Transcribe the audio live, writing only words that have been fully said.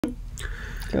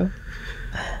Go.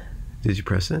 Did you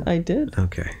press it? I did.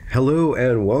 Okay. Hello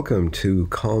and welcome to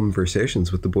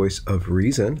Calmversations with the Voice of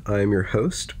Reason. I am your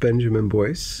host, Benjamin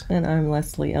Boyce. And I'm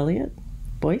Leslie Elliott.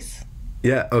 Boyce?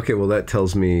 Yeah, okay, well that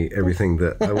tells me everything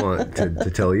that I want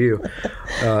to tell you.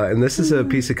 And this is a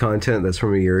piece of content that's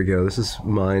from a year ago. This is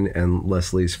mine and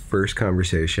Leslie's first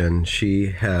conversation. She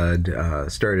had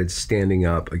started standing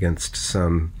up against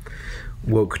some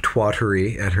woke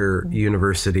twattery at her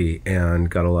university and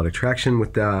got a lot of traction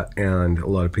with that, and a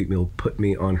lot of people put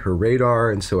me on her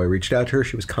radar, and so I reached out to her.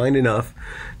 She was kind enough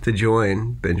to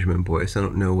join Benjamin Boyce. I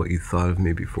don't know what you thought of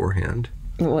me beforehand.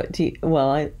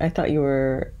 I thought you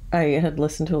were... I had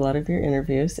listened to a lot of your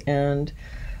interviews, and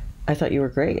I thought you were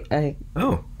great. And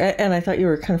I thought you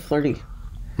were kind of flirty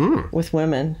with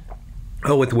women.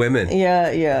 Oh, with women?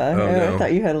 Yeah. Oh, no. I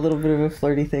thought you had a little bit of a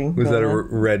flirty thing. Was that a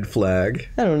red flag?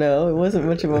 I don't know. It wasn't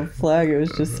much of a flag. It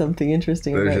was just something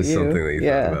interesting about you. It was just something that you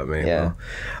thought about me. Yeah.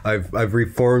 Well, I've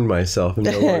reformed myself and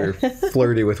no longer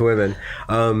flirty with women.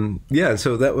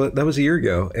 So that was a year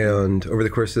ago. And over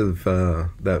the course of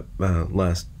that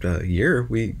last year,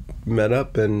 we met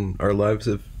up and our lives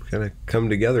have kind of come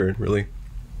together in really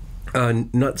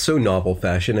not so novel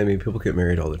fashion. I mean, people get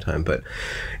married all the time, but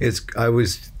I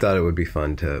always thought it would be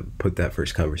fun to put that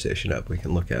first conversation up. We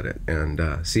can look at it and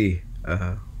see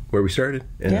where we started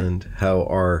and how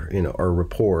our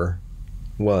rapport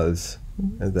was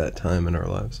at that time in our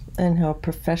lives. And how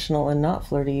professional and not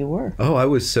flirty you were. Oh, I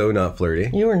was so not flirty.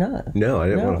 You were not. No, I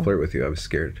didn't want to flirt with you. I was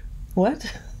scared.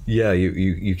 What? Yeah,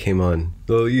 you came on.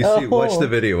 Well, watch the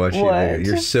video. Watch the video.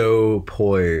 You're so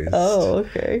poised. Oh,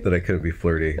 okay. That I couldn't be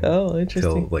flirty. Oh,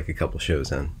 interesting. Till like a couple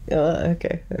shows in.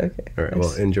 Okay. All right.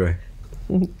 Well, enjoy.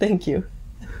 Thank you.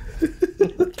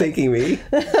 Thanking me?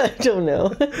 I don't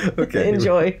know. Okay.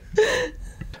 Enjoy.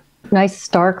 Nice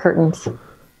star curtains.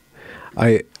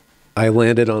 I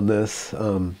landed on this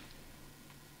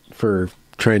for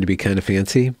trying to be kind of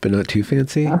fancy, but not too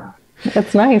fancy.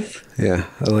 It's nice. Yeah.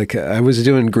 I was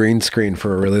doing green screen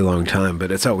for a really long time,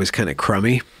 but it's always kind of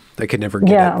crummy. I could never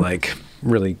get it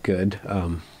really good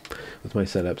with my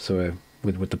setup. So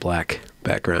with the black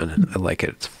background, I like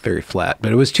it. It's very flat,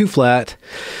 but it was too flat.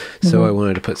 So I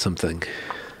wanted to put something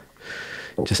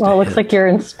it looks like you're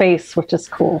in space, which is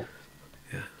cool.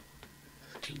 Yeah.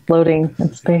 Floating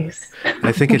in space.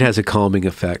 I think it has a calming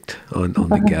effect on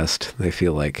the guest. They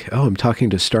feel like, oh, I'm talking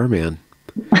to Starman.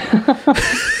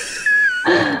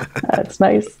 That's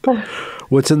nice.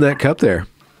 What's in that cup there?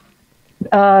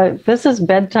 This is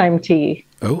bedtime tea.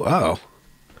 Oh, wow.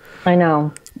 I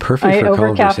know. Perfect for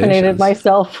over-caffeinated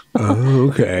myself. Oh,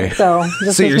 okay. So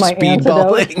this is you're my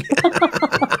speedballing.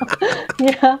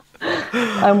 Yeah.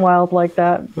 I'm wild like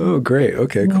that. Oh, great.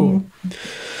 Okay, cool.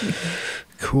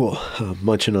 Cool.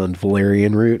 Munching on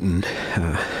valerian root and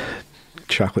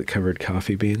chocolate-covered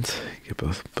coffee beans. You get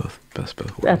both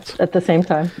worlds. At the same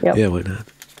time. Yep. Yeah, why not?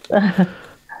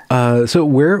 So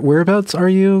whereabouts are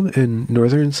you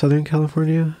in Southern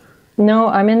California? No,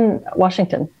 I'm in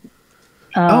Washington.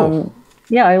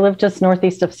 Yeah, I live just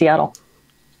northeast of Seattle.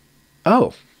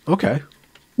 Oh, okay.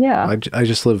 Yeah. I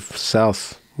just live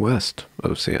southwest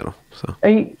of Seattle. So Are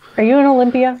you in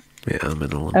Olympia? Yeah, I'm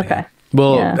in Olympia. Okay.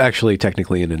 Well, actually,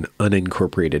 technically in an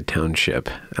unincorporated township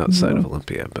outside of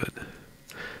Olympia, but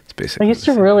it's basically. I used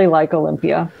to really like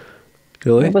Olympia.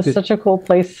 Really? It was such a cool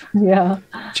place. Yeah.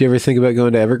 Did you ever think about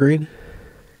going to Evergreen?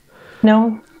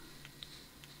 No,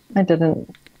 I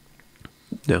didn't.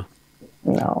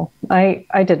 No,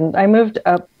 I didn't. I moved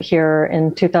up here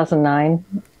in 2009,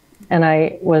 and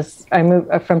I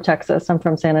moved from Texas. I'm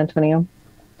from San Antonio,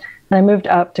 and I moved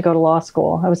up to go to law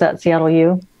school. I was at Seattle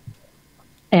U,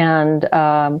 and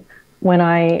when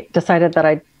I decided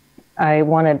that I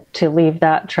wanted to leave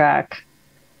that track,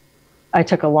 I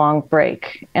took a long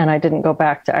break, and I didn't go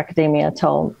back to academia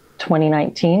till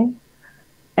 2019.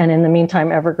 And in the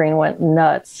meantime, Evergreen went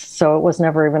nuts. So it was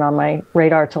never even on my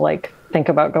radar to think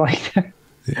about going there.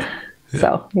 Yeah.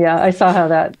 So I saw how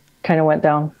that kind of went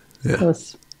down. Yeah. It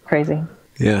was crazy.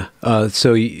 Yeah.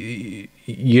 So you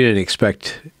didn't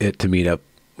expect it to meet up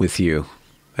with you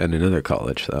at another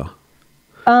college, though?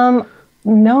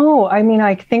 No. I mean,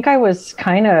 I think I was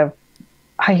kind of,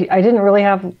 I didn't really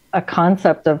have a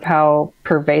concept of how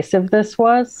pervasive this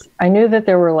was. I knew that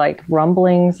there were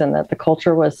rumblings and that the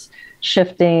culture was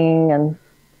shifting, and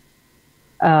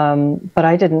but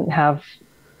I didn't have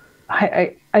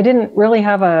I didn't really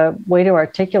have a way to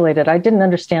articulate it. I didn't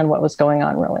understand what was going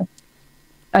on, really.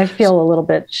 I feel a little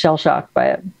bit shell-shocked by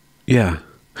it. Yeah.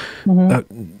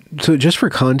 So just for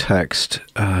context,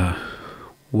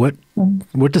 what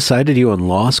decided you on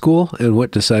law school and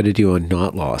what decided you on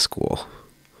not law school?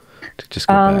 To just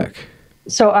go back.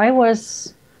 So I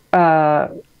was I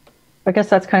guess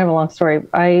that's kind of a long story.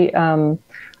 I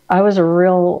was a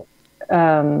real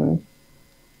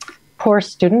poor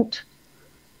student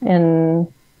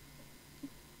in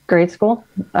grade school.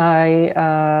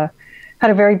 I had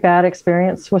a very bad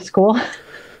experience with school,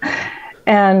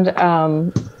 and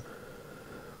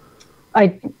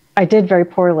I did very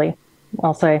poorly,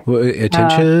 I'll say. Well,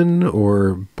 attention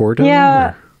or boredom?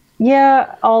 Yeah,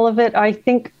 yeah, all of it. I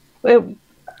think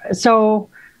so.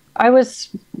 I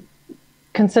was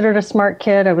considered a smart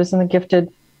kid. I was in the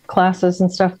gifted classes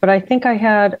and stuff, but I think I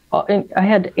had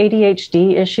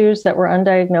ADHD issues that were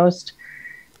undiagnosed,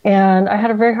 and I had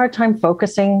a very hard time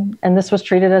focusing, and this was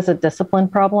treated as a discipline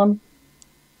problem.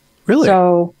 Really?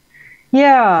 So,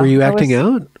 yeah. Were you acting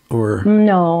out, or?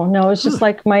 No, it was just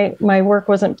like my work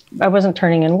I wasn't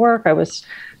turning in work. I was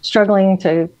struggling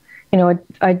to,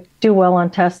 I'd do well on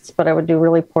tests, but I would do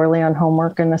really poorly on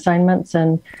homework and assignments.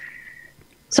 And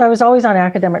so I was always on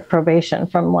academic probation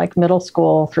from like middle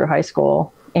school through high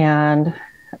school. And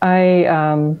I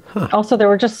also, there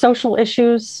were just social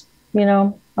issues.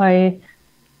 I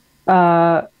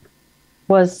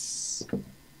was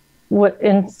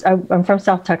I'm from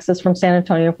South Texas, from San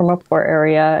Antonio, from a poor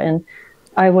area, and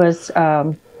I was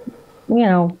one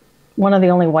of the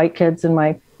only white kids in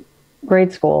my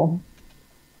grade school.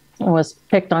 I was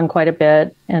picked on quite a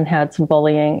bit and had some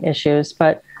bullying issues,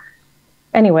 but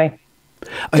anyway,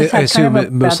 I assume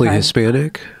it mostly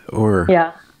Hispanic, or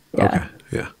yeah. Okay,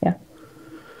 yeah.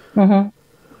 Mm-hmm.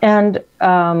 And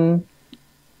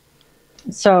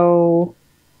so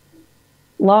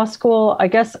law school, I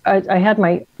guess I had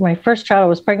my first child. I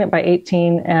was pregnant by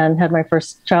 18 and had my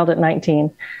first child at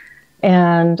 19.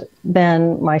 And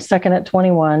then my second at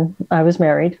 21. I was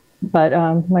married, but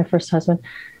my first husband.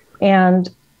 And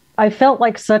I felt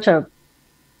like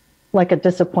a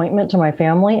disappointment to my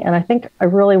family. And I think I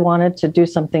really wanted to do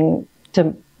something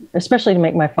especially to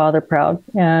make my father proud.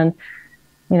 And,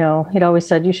 he'd always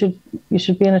said, you should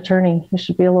be an attorney. You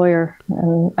should be a lawyer.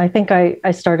 And I think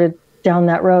I started down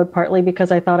that road partly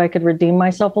because I thought I could redeem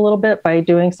myself a little bit by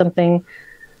doing something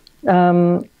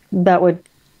that would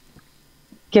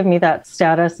give me that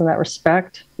status and that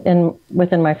respect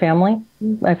within my family.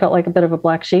 I felt like a bit of a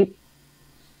black sheep.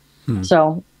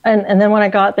 So, and then when I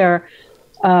got there,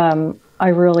 I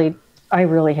really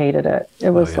hated it. It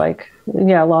was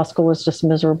law school was just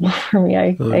miserable for me.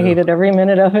 I hated every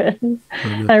minute of it.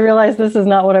 I realized this is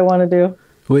not what I want to do.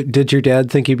 Wait, did your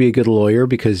dad think you'd be a good lawyer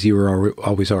because you were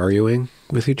always arguing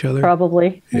with each other?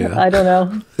 Probably. Yeah. I don't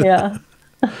know. Yeah.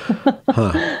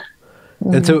 Huh.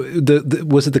 And so,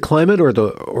 was it the climate or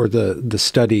the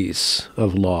studies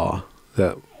of law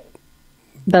that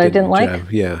I didn't like?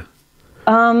 Yeah.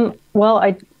 Well,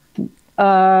 I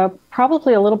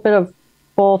probably a little bit of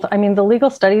both. I mean, the legal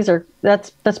studies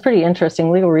that's pretty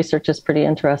interesting. Legal research is pretty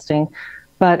interesting,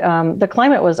 but the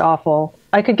climate was awful.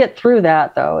 I could get through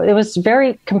that, though. It was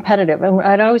very competitive, and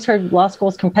I'd always heard law school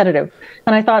is competitive,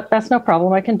 and I thought that's no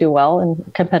problem. I can do well in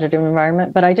a competitive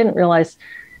environment, but I didn't realize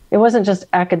it wasn't just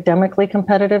academically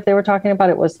competitive they were talking about.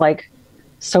 It was like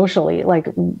socially, like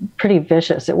pretty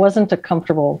vicious. It wasn't a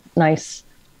comfortable, nice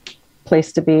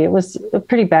place to be. It was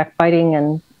pretty backbiting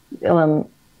and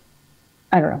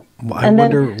I don't know. Well, I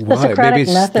wonder why. The Socratic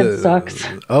method sucks.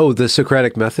 Oh, the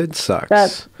Socratic method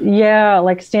sucks.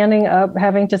 Like standing up,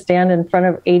 having to stand in front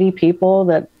of 80 people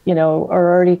that, are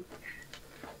already,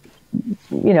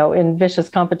 in vicious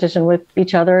competition with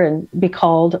each other and be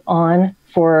called on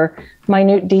for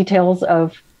minute details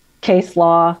of case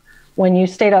law when you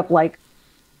stayed up like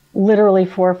literally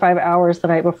 4 or 5 hours the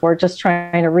night before just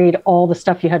trying to read all the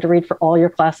stuff you had to read for all your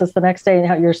classes the next day, and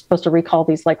how you're supposed to recall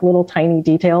these like little tiny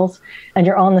details, and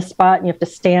you're on the spot and you have to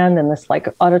stand in this like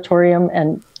auditorium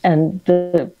and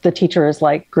the teacher is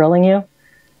like grilling you.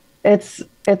 It's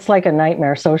like a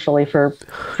nightmare socially for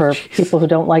people who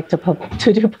don't like to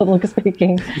do public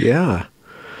speaking. Yeah.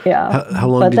 Yeah. How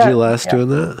long did you last doing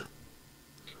that?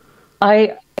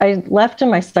 I left in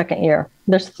my second year.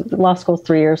 There's law school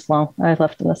 3 years long. I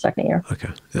left in the second year.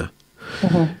 Okay, yeah.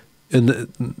 Mm-hmm.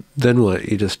 And then what?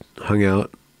 You just hung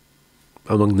out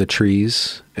among the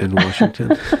trees in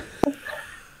Washington?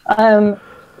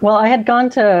 Well, I had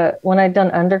gone when I'd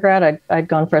done undergrad, I'd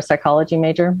gone for a psychology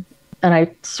major. And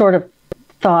I sort of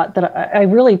thought that I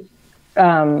really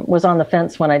was on the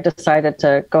fence when I decided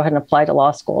to go ahead and apply to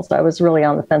law school. So I was really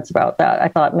on the fence about that. I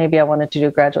thought maybe I wanted to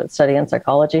do graduate study in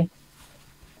psychology.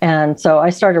 And so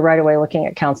I started right away looking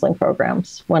at counseling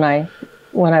programs when I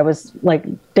was like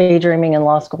daydreaming in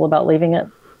law school about leaving it.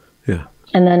 Yeah.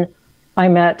 And then I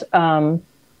met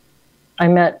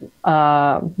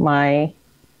my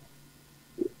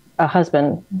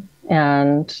husband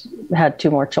and had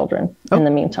 2 more children in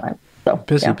the meantime. So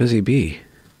busy bee.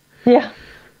 Yeah.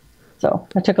 So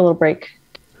I took a little break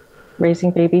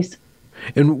raising babies.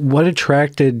 And what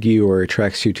attracted you or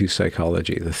attracts you to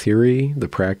psychology? The theory, the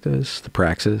practice, the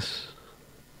praxis?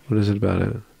 What is it about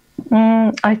it?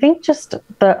 I think just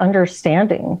the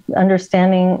understanding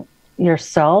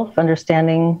yourself,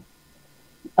 understanding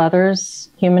others,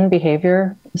 human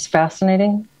behavior is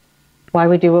fascinating. Why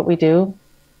we do what we do,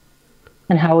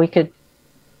 and how we could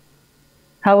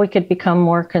become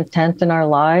more content in our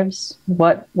lives.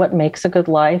 What makes a good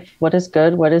life? What is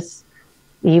good? What is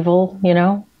evil? You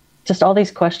know, just all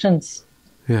these questions.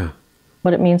 Yeah.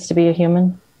 What it means to be a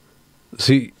human.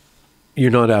 See,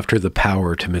 you're not after the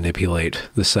power to manipulate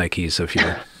the psyches of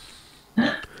your...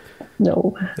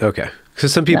 No. Okay.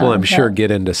 Because some people, I'm sure,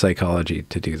 get into psychology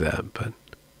to do that, but...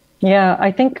 Yeah,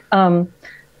 I think,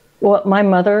 my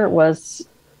mother was,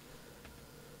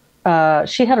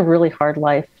 she had a really hard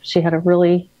life. She had a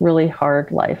really, really hard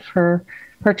life. Her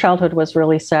childhood was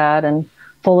really sad and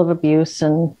full of abuse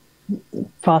and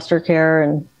foster care,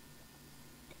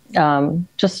 and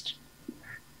just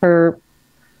her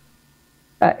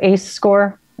ACE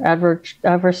score,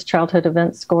 adverse childhood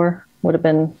event score, would have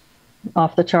been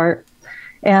off the chart.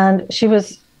 And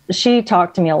she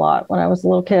talked to me a lot when I was a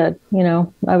little kid. You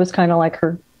know, I was kind of like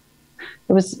her.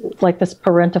 It was like this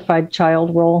parentified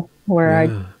child role where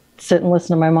I'd sit and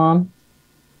listen to my mom.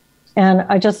 And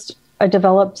I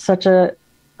developed such a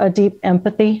deep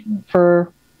empathy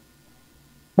for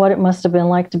what it must have been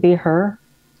like to be her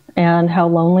and how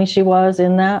lonely she was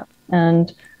in that.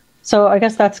 And so I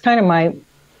guess that's kind of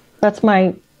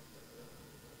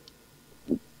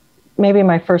maybe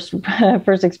my first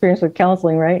experience with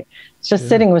counseling, right? It's just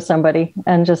sitting with somebody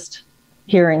and just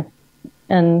hearing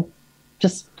and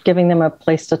just giving them a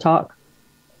place to talk.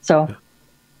 So,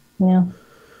 yeah.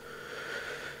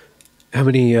 How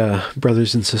many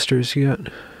brothers and sisters you got?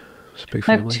 It's a big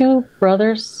family. I have 2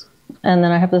 brothers, and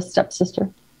then I have a stepsister.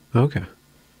 Okay.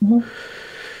 Mm-hmm.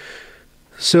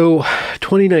 So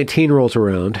 2019 rolls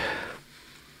around.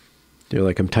 You're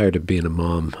like, I'm tired of being a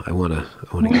mom. I want to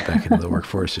get back into the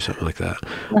workforce or something like that.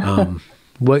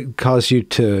 What caused you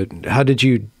to, how did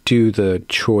you do the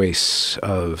choice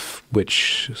of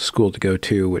which school to go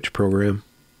to, which program?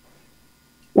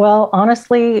 Well,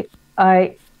 honestly,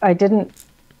 I didn't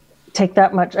take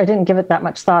that much, I didn't give it that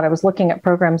much thought. I was looking at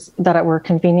programs that were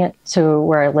convenient to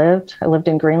where I lived. I lived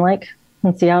in Green Lake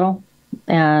in Seattle,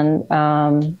 and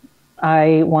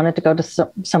I wanted to go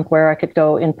to somewhere I could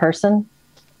go in person.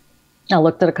 I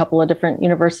looked at a couple of different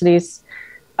universities.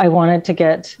 I wanted to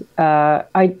get,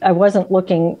 I wasn't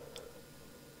doing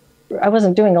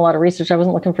a lot of research. I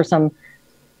wasn't looking for some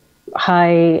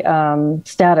high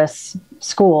status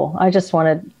school. I just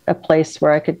wanted a place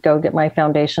where I could go get my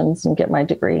foundations and get my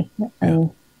degree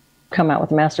and come out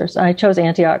with a master's. I chose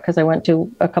Antioch because I went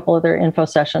to a couple of their info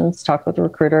sessions, talked with a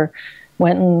recruiter,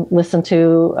 went and listened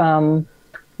to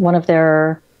one of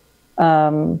their,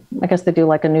 I guess they do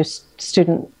like a new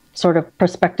student, sort of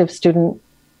prospective student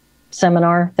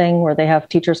seminar thing where they have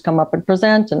teachers come up and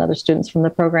present and other students from the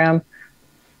program.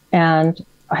 And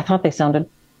I thought they sounded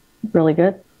really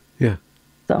good. Yeah.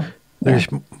 So there's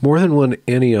more than one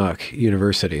Antioch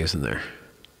University, isn't there?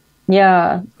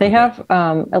 Yeah, they have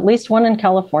at least one in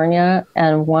California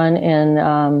and one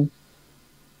in,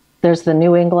 there's the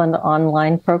New England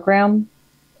online program.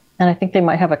 And I think they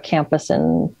might have a campus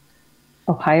in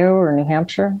Ohio or New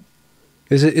Hampshire.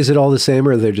 Is it all the same,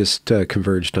 or they're just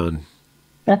converged on?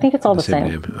 I think it's all the same.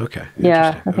 Name? Okay.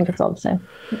 Yeah, I think it's all the same.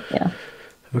 Yeah.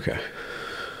 Okay.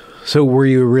 So were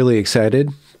you really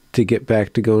excited to get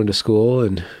back to going to school,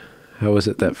 and how was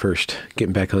it that first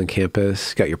getting back on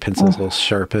campus? Got your pencils all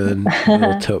sharpened, a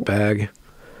little tote bag?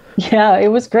 Yeah,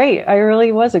 it was great. I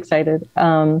really was excited.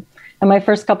 And my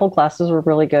first couple classes were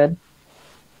really good.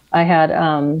 I had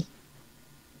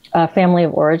a family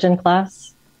of origin class.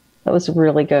 That was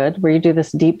really good, where you do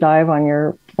this deep dive on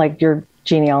your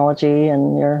genealogy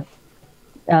and your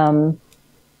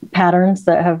patterns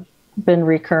that have been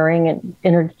recurring and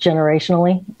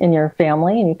intergenerationally in your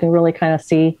family. And you can really kind of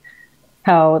see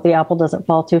how the apple doesn't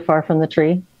fall too far from the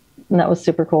tree. And that was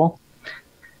super cool.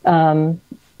 And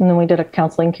then we did a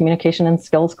counseling, communication, and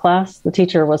skills class. The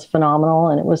teacher was phenomenal.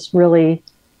 And it was really,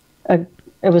 it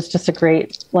was just a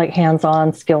great, like,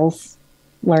 hands-on skills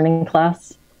learning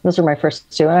class. Those were my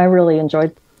first 2, and I really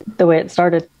enjoyed the way it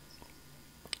started.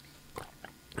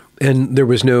 And there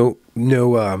was no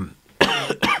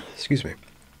excuse me,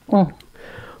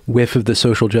 whiff of the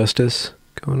social justice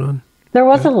going on? There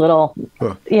was a little.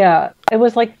 Yeah, it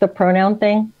was like the pronoun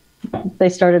thing. They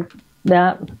started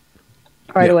that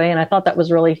right away, and I thought that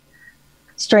was really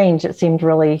strange. It seemed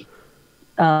really,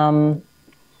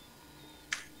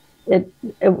 it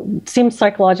seemed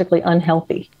psychologically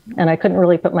unhealthy, and I couldn't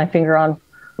really put my finger on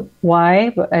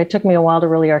why, but it took me a while to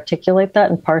really articulate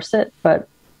that and parse it. But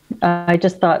I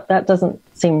just thought that doesn't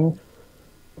seem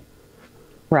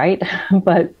right.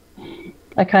 But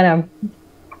I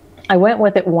went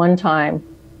with it one time,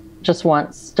 just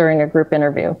once during a group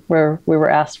interview where we were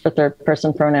asked for third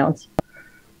person pronouns.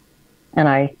 And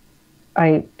I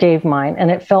gave mine,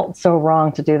 and it felt so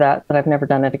wrong to do that I've never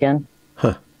done it again.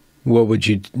 Huh. What would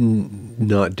you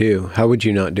not do? How would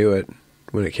you not do it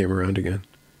when it came around again?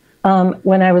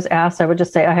 When I was asked, I would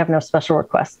just say, I have no special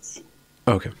requests.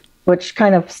 Okay. Which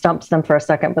kind of stumps them for a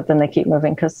second, but then they keep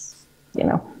moving because,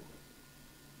 Yeah.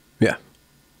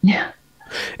 Yeah.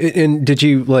 And did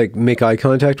you like make eye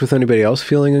contact with anybody else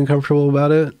feeling uncomfortable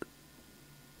about it?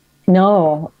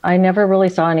 No, I never really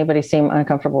saw anybody seem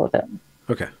uncomfortable with it.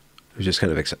 Okay. It was just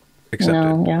kind of accepted.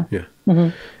 No, yeah. Yeah.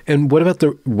 Mm-hmm. And what about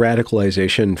the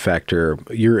radicalization factor?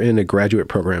 You're in a graduate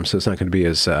program, so it's not going to be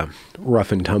as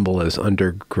rough and tumble as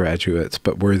undergraduates,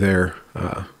 but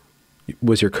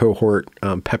was your cohort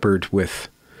peppered with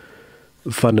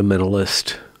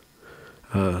fundamentalist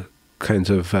kinds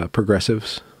of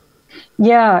progressives?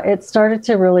 Yeah, it started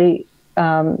to really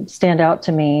stand out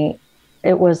to me.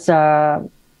 It was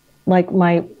like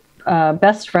my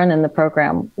best friend in the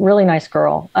program, really nice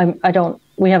girl.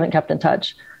 We haven't kept in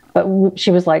touch, but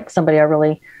she was like somebody I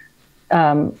really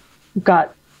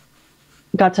got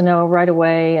to know right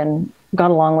away and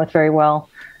got along with very well.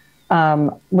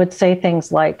 Would say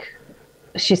things like,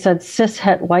 she said cis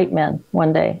het white men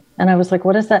one day. And I was like,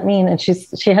 what does that mean? And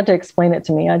she had to explain it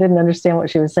to me. I didn't understand what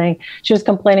she was saying. She was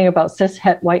complaining about cis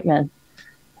het white men.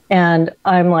 And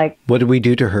I'm like, what did we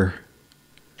do to her?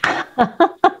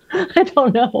 I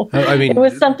don't know. I mean, it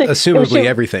was something, assumably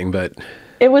everything, but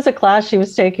it was a class she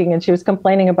was taking, and she was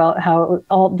complaining about how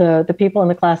all the people in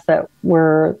the class that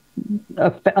were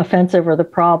offensive or the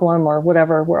problem or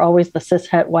whatever were always the cis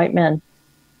het white men.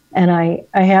 And I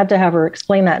had to have her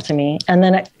explain that to me. And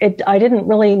then I didn't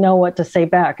really know what to say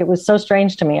back. It was so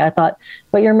strange to me. I thought,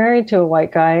 but you're married to a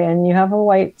white guy and you have a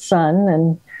white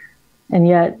son, and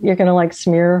yet you're going to like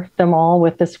smear them all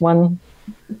with this one,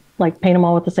 like paint them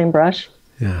all with the same brush.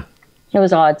 Yeah. It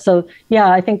was odd. So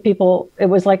yeah, I think it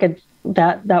was like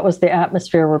that was the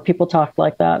atmosphere where people talked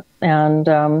like that. And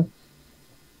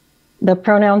the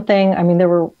pronoun thing, I mean, there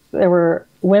were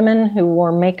women who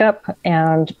wore makeup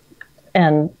and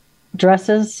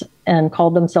dresses and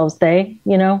called themselves they,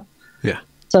 Yeah.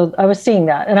 So I was seeing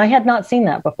that, and I had not seen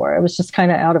that before. It was just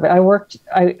kind of out of it. I worked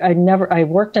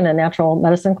in a natural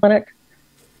medicine clinic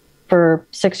for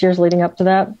 6 years leading up to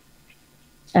that.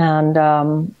 And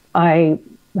I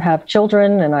have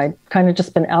children, and I'd kind of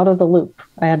just been out of the loop.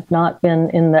 I had not been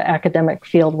in the academic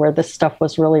field where this stuff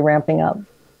was really ramping up.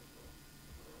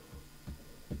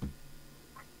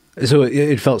 So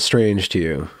it felt strange to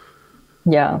you.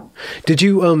 Yeah. Did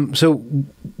you, so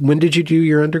when did you do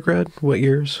your undergrad? What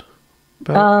years?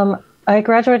 I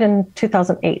graduated in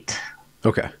 2008.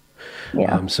 Okay.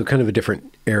 Yeah. So kind of a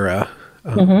different era.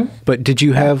 But did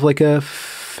you have like a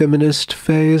feminist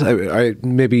phase?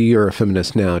 Maybe you're a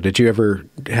feminist now. Did you ever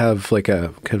have like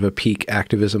a kind of a peak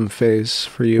activism phase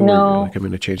for you? No. Where you're like, I'm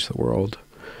going to change the world?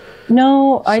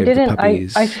 No, I Save didn't. the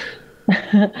puppies.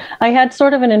 I had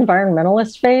sort of an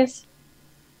environmentalist phase.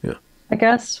 Yeah. I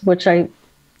guess, which I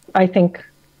think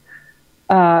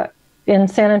in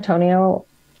San Antonio,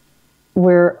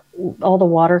 where all the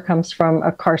water comes from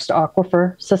a karst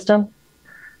aquifer system,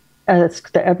 it's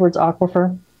the Edwards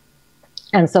Aquifer,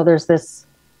 and so there's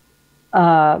a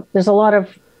lot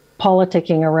of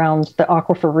politicking around the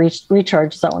aquifer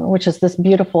recharge zone, which is this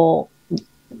beautiful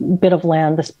bit of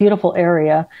land, this beautiful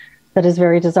area that is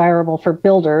very desirable for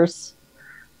builders,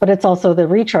 but it's also the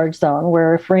recharge zone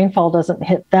where if rainfall doesn't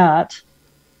hit that,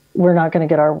 we're not going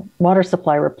to get our water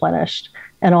supply replenished.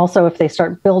 And also if they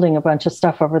start building a bunch of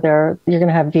stuff over there, you're going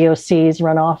to have VOCs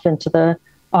run off into the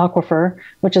aquifer,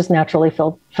 which is naturally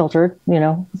filtered,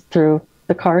 through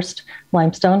the karst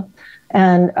limestone.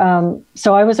 And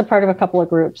so I was a part of a couple of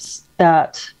groups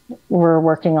that were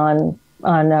working on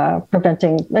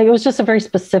preventing. It was just a very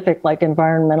specific, like,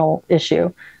 environmental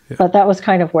issue, yeah. But that was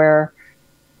kind of where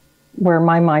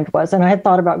my mind was. And I had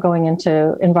thought about going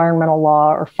into environmental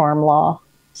law or farm law.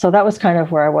 So that was kind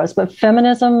of where I was. But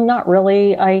feminism, not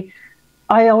really. I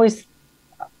always,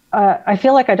 I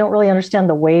feel like I don't really understand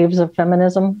the waves of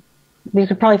feminism. You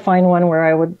could probably find one where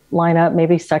I would line up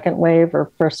maybe second wave or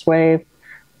first wave,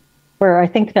 where I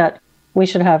think that we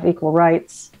should have equal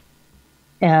rights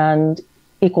and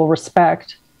equal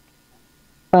respect.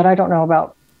 But I don't know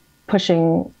about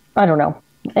pushing, I don't know.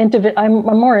 I'm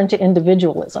more into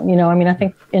individualism. I mean, I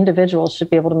think individuals should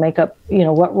be able to make up,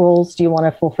 what roles do you want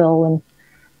to fulfill, and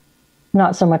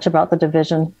not so much about the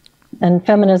division. And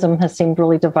feminism has seemed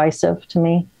really divisive to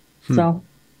me. So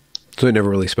it never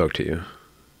really spoke to you?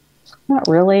 Not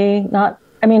really.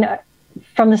 I mean,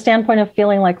 from the standpoint of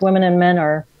feeling like women and men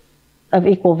are of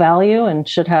equal value and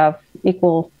should have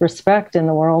equal respect in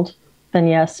the world, then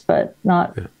yes, but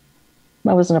not. Yeah.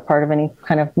 I wasn't a part of any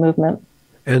kind of movement.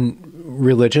 And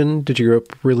religion? Did you grow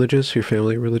up religious? Your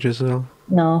family religious at all?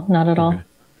 No, not at all.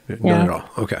 Okay. Not at all.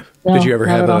 Okay. No, did you ever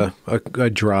have a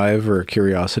drive or a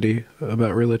curiosity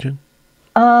about religion?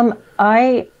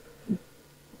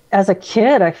 As a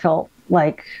kid, I felt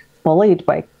like bullied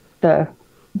by the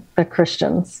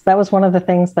Christians. That was one of the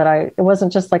things that it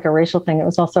wasn't just like a racial thing. It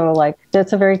was also like,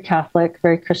 it's a very Catholic,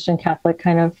 very Christian Catholic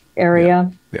kind of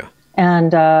area. Yeah.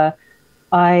 And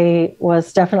I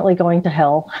was definitely going to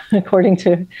hell, according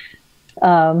to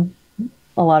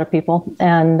a lot of people.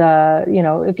 And,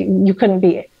 you couldn't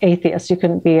be atheist. You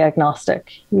couldn't be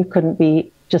agnostic. You couldn't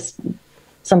be just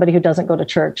somebody who doesn't go to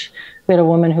church. We had a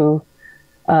woman who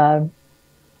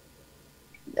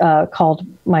called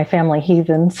my family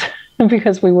heathens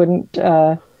because we wouldn't,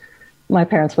 my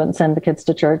parents wouldn't send the kids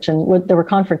to church, and there were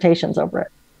confrontations over it.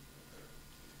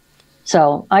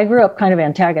 So I grew up kind of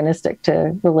antagonistic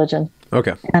to religion.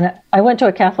 Okay. And I went to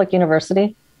a Catholic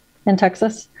university in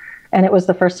Texas, and it was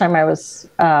the first time I was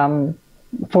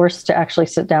forced to actually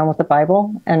sit down with the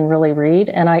Bible and really read.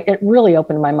 And it really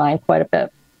opened my mind quite a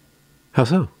bit. How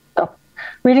so? So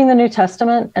reading the New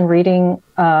Testament and reading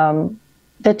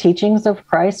the teachings of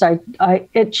Christ,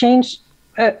 it changed.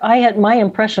 My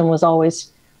impression was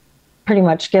always pretty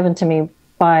much given to me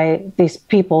by these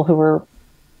people who were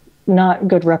not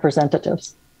good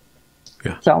representatives.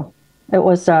 Yeah. So it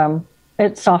was,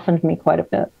 it softened me quite a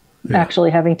bit, actually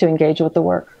having to engage with the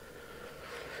work.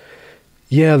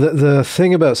 Yeah. The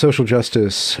thing about social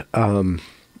justice,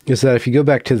 is that if you go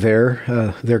back to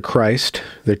their Christ,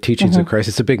 their teachings of Christ,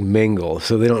 it's a big mingle.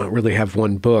 So they don't really have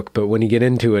one book, but when you get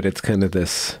into it, it's kind of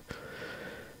this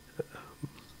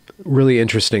really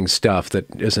interesting stuff that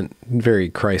isn't very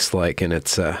Christ-like in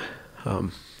its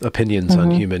opinions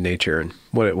on human nature and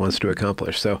what it wants to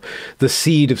accomplish. So the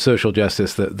seed of social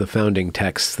justice, the founding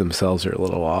texts themselves are a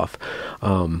little off,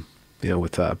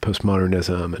 with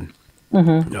postmodernism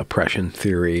and oppression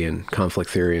theory and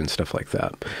conflict theory and stuff like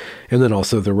that. And then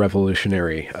also the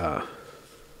revolutionary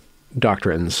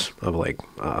doctrines of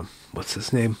what's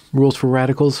his name? Rules for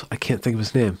Radicals? I can't think of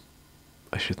his name.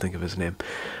 I should think of his name.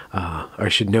 Or I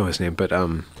should know his name. But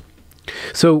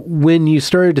so when you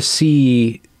started to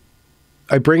see,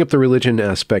 I bring up the religion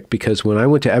aspect because when I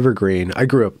went to Evergreen, I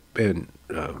grew up in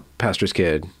pastor's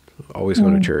kid, always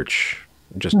going to church,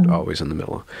 just always in the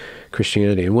middle of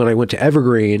Christianity. And when I went to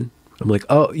Evergreen, I'm like,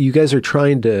 oh, you guys are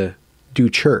trying to do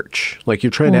church. Like you're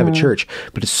trying to have a church,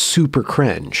 but it's super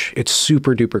cringe. It's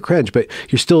super duper cringe, but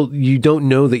you don't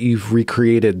know that you've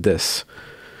recreated this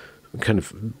kind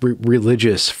of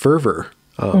religious fervor.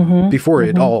 Before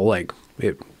it all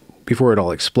before it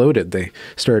all exploded, they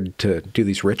started to do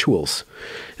these rituals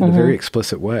in a very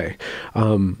explicit way.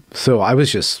 So I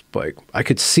was just like, I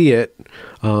could see it,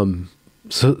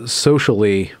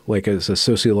 socially, like as a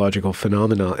sociological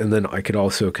phenomena, and then I could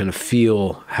also kind of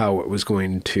feel how it was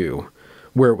going to,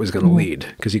 where it was going to lead,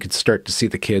 because you could start to see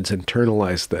the kids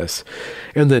internalize this,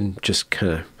 and then just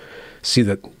kind of see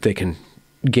that they can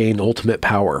gain ultimate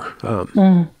power.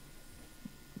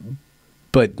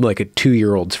 But like a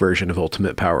 2-year-old's version of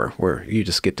ultimate power, where you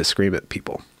just get to scream at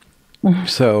people.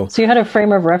 So you had a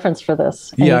frame of reference for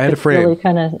this. Yeah, I had a frame. Really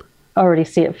kind of already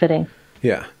see it fitting.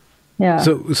 Yeah. Yeah.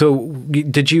 So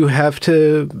did you have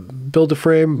to build a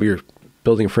frame? You're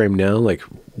building a frame now. Like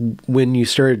when you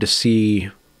started to see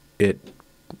it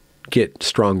get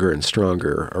stronger and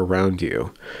stronger around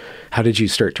you, how did you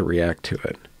start to react to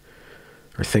it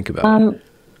or think about it?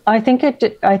 I think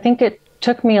it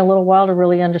took me a little while to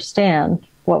really understand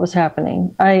what was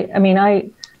happening. I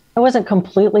wasn't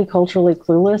completely culturally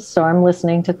clueless, so I'm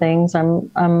listening to things.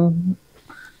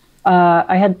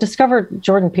 I had discovered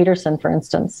Jordan Peterson, for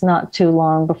instance, not too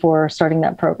long before starting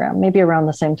that program, maybe around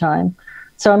the same time.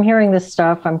 So I'm hearing this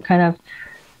stuff. I'm kind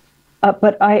of,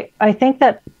 but I think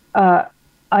that I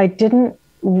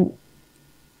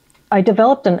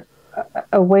developed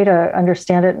a way to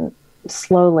understand it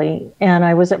slowly. And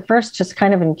I was at first just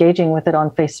kind of engaging with it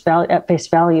at face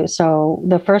value. So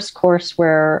the first course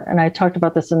and I talked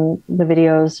about this in the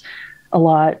videos a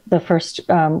lot, the first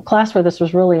class where this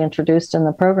was really introduced in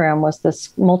the program was this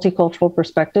multicultural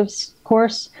perspectives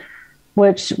course,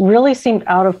 which really seemed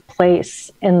out of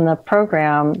place in the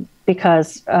program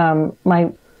because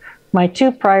my my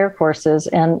two prior courses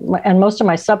and most of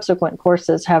my subsequent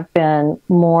courses have been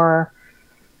more,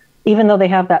 even though they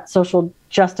have that social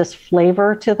justice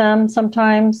flavor to them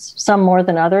sometimes, some more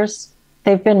than others,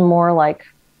 they've been more like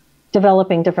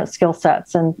developing different skill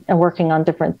sets and working on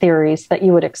different theories that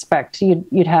you would expect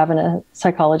you'd have in a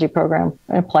psychology program,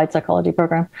 an applied psychology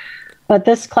program. But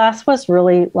this class was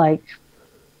really like,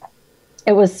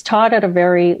 it was taught at a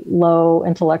very low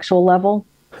intellectual level.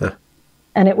 Huh.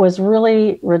 And it was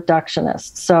really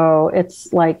reductionist. So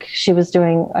it's like she was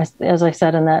doing, as I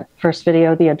said in that first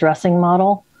video, the addressing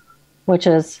model, which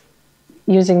is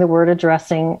using the word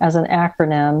addressing as an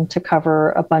acronym to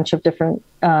cover a bunch of different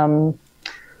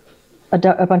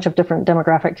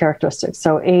demographic characteristics.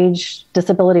 So age,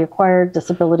 disability acquired,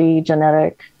 disability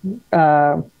genetic,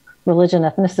 religion,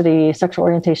 ethnicity, sexual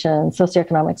orientation,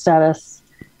 socioeconomic status,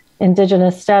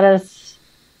 indigenous status.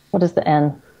 What is the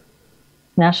N?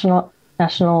 National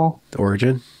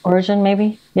origin,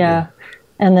 maybe. Yeah.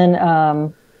 And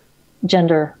then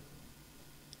gender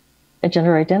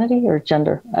identity or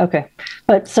gender. Okay.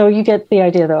 But so you get the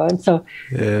idea though. And so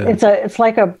it's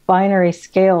like a binary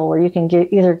scale where you can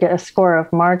either get a score of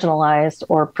marginalized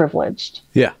or privileged.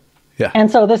 Yeah. Yeah. And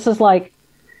so this is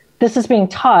being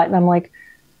taught. And I'm like,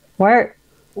 why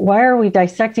are we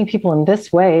dissecting people in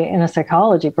this way in a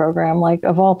psychology program? Like,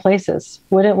 of all places,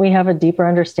 wouldn't we have a deeper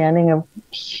understanding of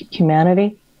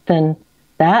humanity than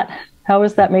that? How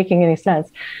is that making any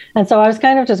sense? And so I was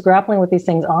kind of just grappling with these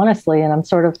things honestly. And I'm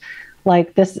sort of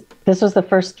like, this was the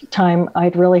first time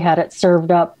I'd really had it served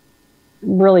up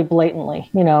really blatantly,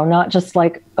 not just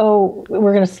like, oh,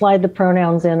 we're going to slide the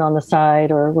pronouns in on the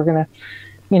side, or we're going to,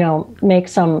 make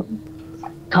some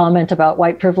comment about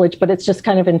white privilege, but it's just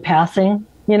kind of in passing,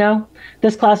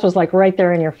 This class was like right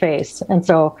there in your face. And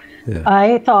so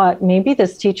I thought maybe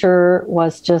this teacher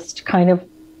was just kind of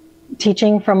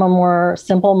teaching from a more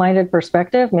simple-minded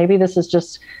perspective. Maybe this is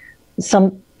just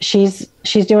she's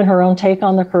doing her own take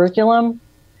on the curriculum,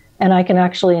 and I can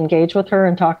actually engage with her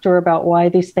and talk to her about why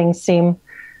these things seem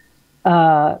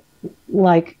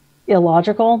like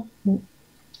illogical.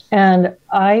 And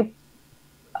I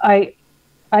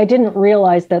didn't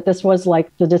realize that this was like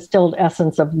the distilled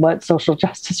essence of what social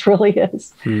justice really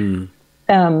is.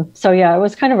 So yeah, it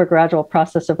was kind of a gradual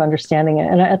process of understanding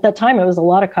it. And at that time, it was a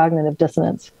lot of cognitive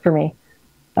dissonance for me.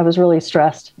 I was really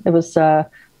stressed. It was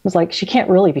like, she can't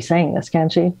really be saying this, can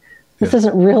she? This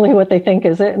isn't really what they think,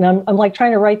 is it? And I'm like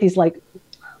trying to write these like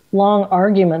long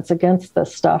arguments against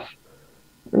this stuff,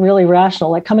 really rational,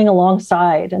 like coming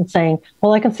alongside and saying,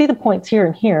 well, I can see the points here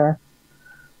and here,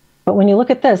 but when you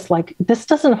look at this, like, this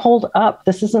doesn't hold up.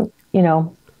 This isn't, we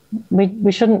don't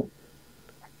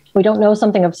know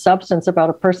something of substance about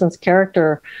a person's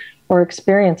character or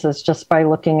experiences just by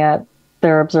looking at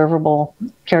their observable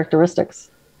characteristics.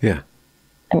 Yeah.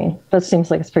 I mean, that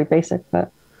seems like it's pretty basic, but.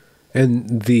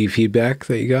 And the feedback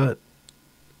that you got?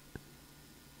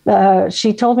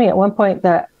 She told me at one point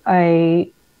that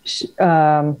I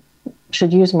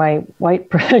should use my white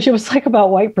privilege. It was like about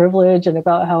white privilege and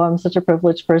about how I'm such a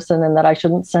privileged person, and that I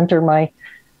shouldn't center my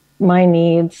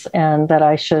needs, and that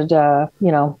I should,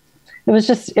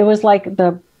 it was like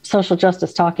the social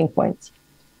justice talking points.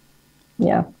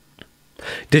 Yeah.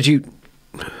 Did you,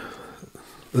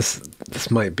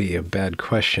 this might be a bad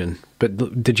question,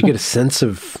 but did you get a sense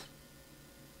of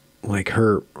like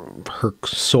her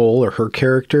soul or her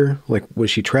character? Like,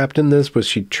 was she trapped in this? Was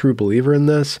she a true believer in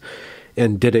this?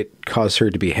 And did it cause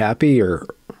her to be happy or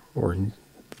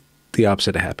the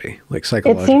opposite of happy? Like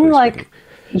psychologically? It seemed like,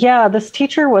 yeah, this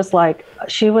teacher was like,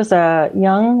 she was a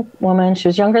young woman. She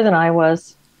was younger than I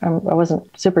was. I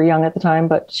wasn't super young at the time,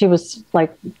 but she was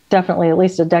like definitely at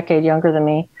least a decade younger than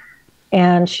me.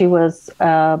 And she was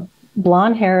a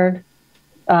blonde-haired,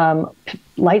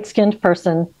 light-skinned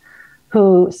person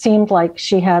who seemed like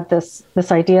she had this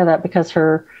idea that because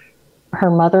her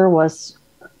mother was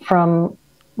from,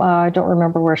 I don't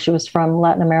remember where she was from,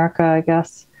 Latin America, I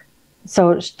guess.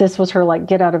 So this was her like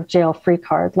get out of jail free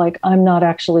card. Like, I'm not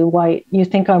actually white. You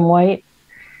think I'm white?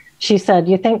 She said,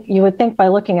 you would think by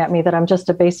looking at me that I'm just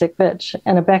a basic bitch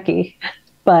and a Becky,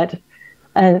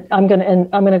 and I'm going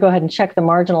to go ahead and check the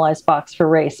marginalized box for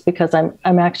race because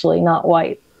I'm actually not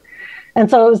white.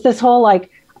 And so it was this whole, like,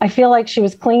 I feel like she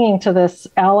was clinging to this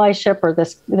allyship or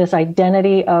this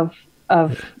identity of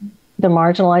the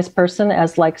marginalized person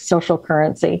as like social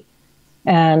currency,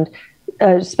 and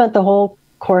spent the whole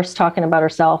course talking about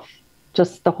herself.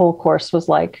 Just the whole course was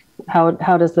like, how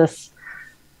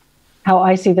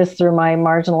I see this through my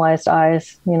marginalized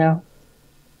eyes,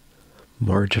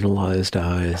 Marginalized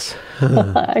eyes.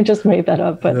 I just made that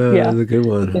up, but yeah, that's a good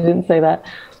one. I didn't say that.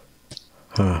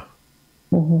 Huh.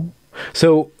 Mm-hmm.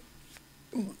 So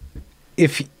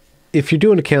if you're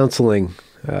doing a counseling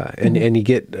and you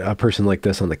get a person like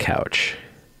this on the couch,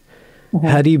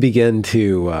 how do you begin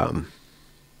to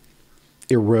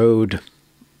erode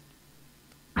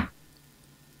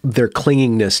their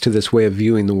clinginess to this way of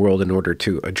viewing the world in order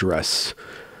to address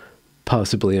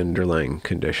possibly underlying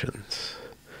conditions?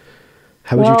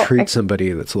 How would you treat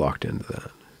somebody that's locked into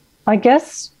that? I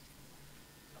guess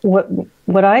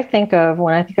what I think of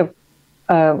when I think of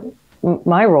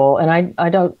my role, and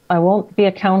I won't be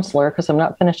a counselor because I'm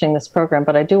not finishing this program,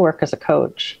 but I do work as a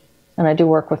coach and I do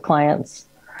work with clients.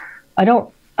 I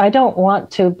don't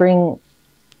want to bring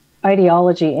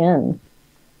ideology in,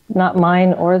 not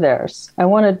mine or theirs. I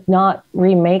want to not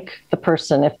remake the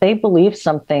person. If they believe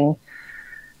something,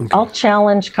 I'll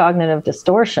challenge cognitive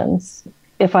distortions.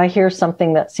 If I hear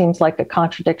something that seems like a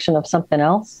contradiction of something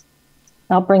else,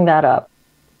 I'll bring that up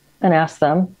and ask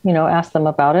them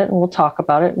about it, and we'll talk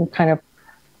about it and kind of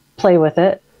play with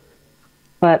it.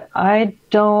 But I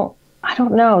don't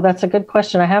know. That's a good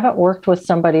question. I haven't worked with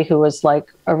somebody who was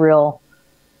like a real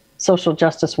social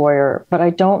justice warrior, but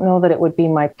I don't know that it would be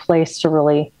my place to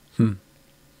really,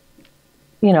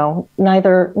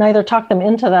 neither talk them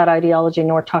into that ideology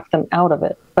nor talk them out of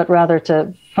it, but rather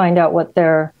to find out what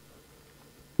their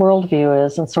worldview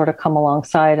is and sort of come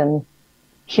alongside and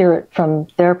hear it from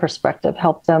their perspective,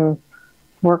 help them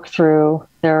work through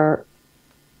their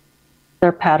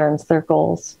patterns, their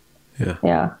goals.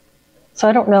 Yeah. So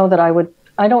I don't know that I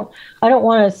don't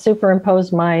want to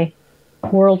superimpose my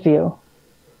worldview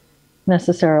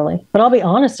necessarily, but I'll be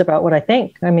honest about what I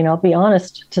think. I mean, I'll be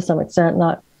honest to some extent,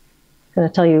 not going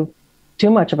to tell you too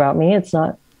much about me. It's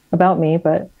not about me,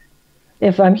 but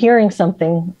if I'm hearing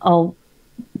something, I'll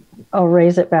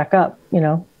raise it back up,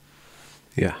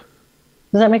 Yeah.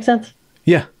 Does that make sense?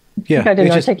 Yeah. I think I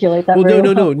didn't articulate that very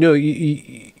well. No.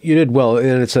 You did well,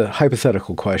 and it's a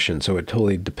hypothetical question, so it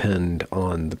totally depend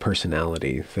on the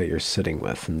personality that you're sitting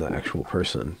with and the actual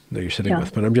person that you're sitting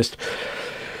with. But I'm just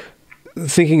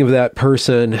thinking of that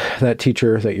person, that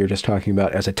teacher that you're just talking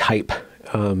about, as a type,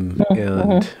 and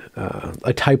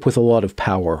a type with a lot of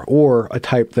power, or a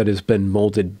type that has been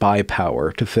molded by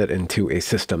power to fit into a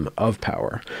system of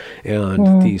power.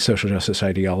 And the social justice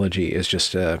ideology is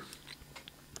just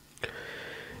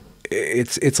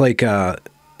it's like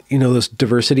those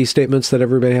diversity statements that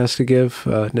everybody has to give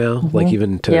now, like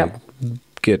even to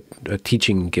get a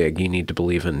teaching gig, you need to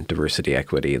believe in diversity,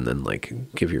 equity, and then like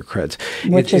give your creds.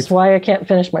 Which is why I can't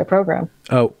finish my program.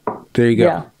 Oh, there you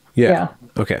go. Yeah.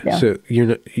 Okay. Yeah. So you're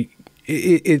not,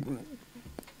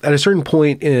 at a certain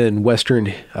point in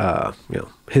Western,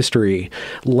 history,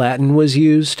 Latin was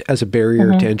used as a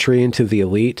barrier to entry into the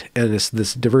elite, and it's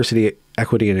this diversity,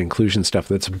 equity, and inclusion stuff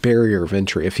that's a barrier of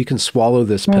entry. If you can swallow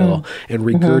this pill and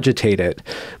regurgitate it,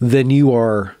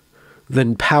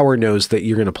 then power knows that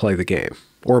you're going to play the game,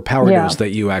 or power knows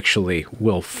that you actually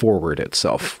will forward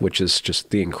itself, which is just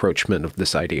the encroachment of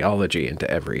this ideology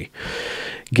into every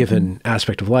given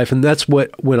aspect of life. And that's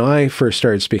what, when I first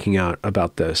started speaking out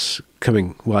about this,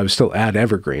 I was still at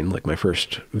Evergreen, like my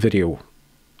first video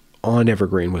on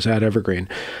Evergreen was at Evergreen.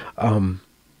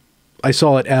 I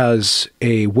saw it as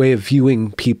a way of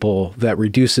viewing people that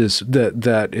reduces,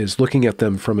 that is looking at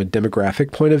them from a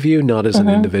demographic point of view, not as an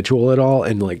individual at all,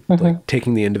 and like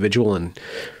taking the individual and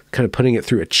kind of putting it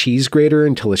through a cheese grater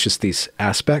until it's just these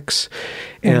aspects.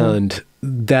 And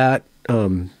that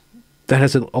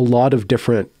has a lot of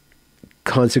different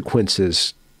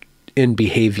consequences in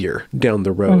behavior down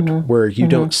the road, where you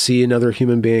don't see another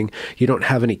human being, you don't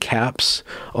have any caps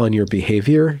on your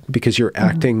behavior because you're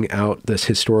acting out this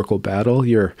historical battle.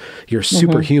 You're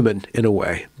superhuman in a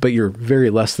way, but you're very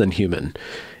less than human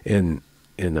in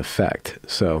effect.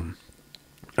 So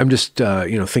I'm just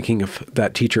thinking of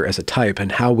that teacher as a type,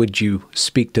 and how would you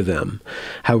speak to them?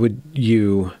 How would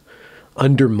you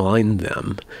undermine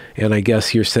them? And I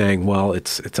guess you're saying, well,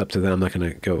 it's up to them. I'm not going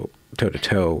to go toe to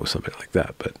toe with something like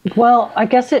that. But well, I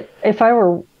guess it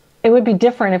would be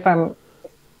different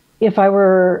if I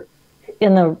were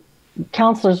in the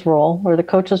counselor's role or the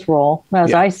coach's role,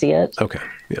 as I see it. Okay.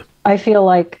 Yeah. I feel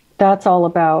like that's all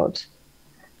about,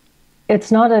 it's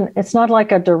not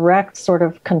like a direct sort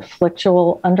of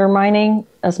conflictual undermining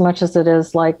as much as it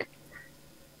is like,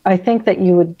 I think that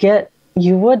you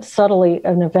would subtly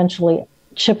and eventually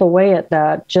chip away at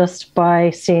that just by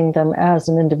seeing them as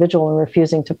an individual and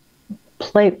refusing to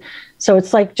play. So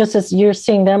it's like, just as you're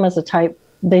seeing them as a type,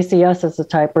 they see us as a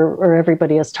type, or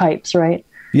everybody as types, right?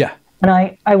 Yeah. And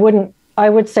I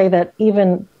would say that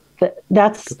even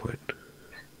that's good point.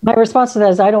 My response to that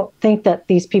is, I don't think that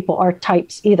these people are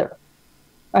types either.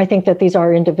 I think that these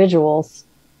are individuals,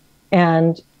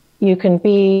 and you can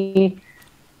be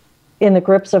in the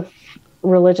grips of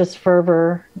religious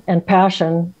fervor and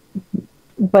passion,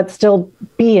 but still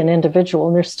be an individual.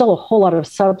 And there's still a whole lot of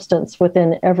substance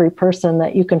within every person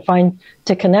that you can find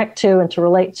to connect to and to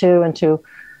relate to and to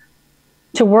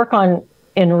work on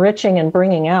enriching and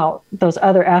bringing out those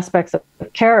other aspects of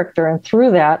character. And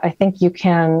through that, I think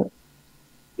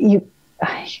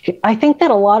I think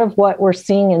that a lot of what we're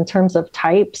seeing in terms of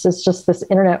types is just this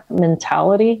internet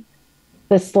mentality.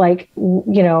 This, like,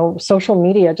 social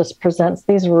media just presents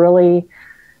these really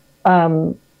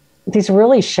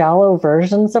shallow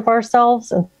versions of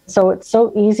ourselves. And so it's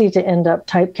so easy to end up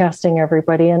typecasting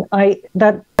everybody. And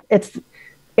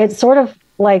it's sort of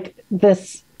like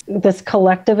this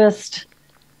collectivist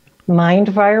mind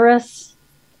virus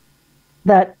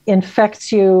that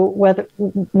infects you,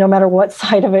 no matter what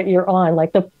side of it you're on.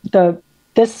 Like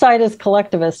this side is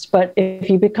collectivist, but if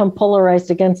you become polarized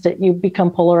against it, you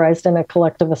become polarized in a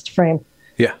collectivist frame.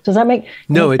 Yeah. Does that make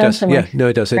no? It does. sense? Yeah. No,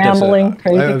 it does. It rambling, does.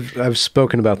 crazy. I've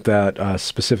spoken about that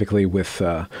specifically with.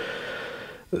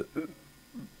 In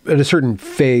a certain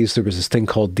phase, there was this thing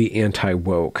called the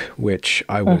anti-woke, which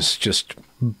I was just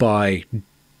by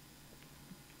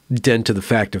dent to the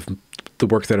fact of the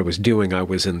work that I was doing, I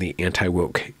was in the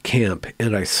anti-woke camp,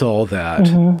 and I saw that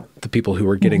the people who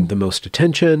were getting the most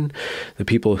attention, the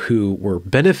people who were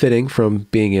benefiting from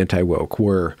being anti-woke,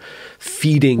 were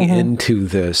feeding into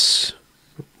this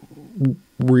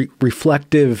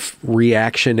reflective,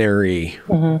 reactionary,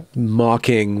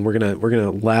 mocking. We're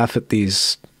gonna laugh at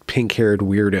these pink-haired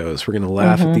weirdos. We're gonna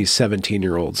laugh at these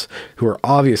 17-year-olds who are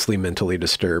obviously mentally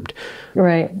disturbed,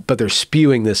 right? But they're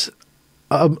spewing this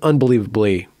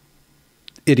unbelievably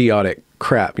idiotic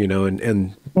crap, and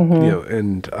and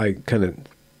I kind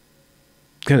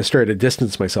of started to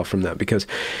distance myself from that, because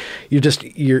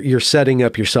you're setting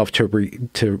up yourself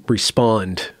to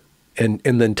respond and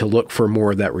then to look for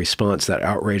more of that response, that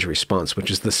outrage response, which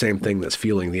is the same thing that's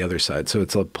fueling the other side. So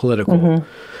it's a political,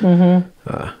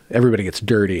 everybody gets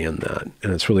dirty in that.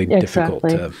 And it's really difficult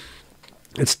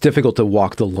to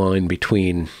walk the line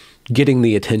between getting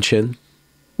the attention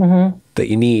that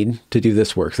you need to do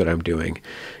this work that I'm doing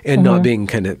and not being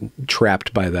kind of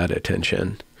trapped by that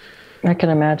attention. I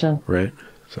can imagine. Right.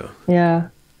 So, yeah.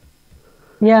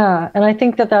 And I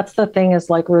think that's the thing, is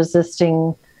like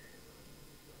resisting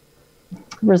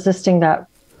that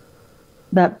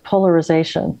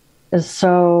polarization is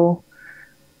so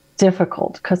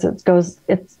difficult, because it's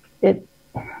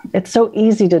so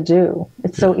easy to do.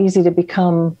 It's so easy to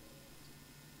become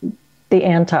the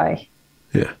anti,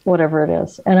 whatever it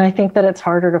is. And I think that it's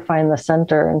harder to find the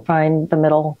center and find the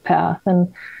middle path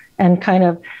and kind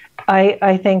of,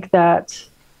 I think that,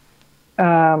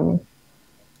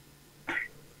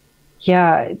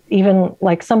 even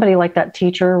like somebody like that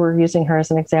teacher, we're using her as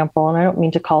an example, and I don't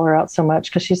mean to call her out so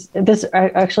much, because this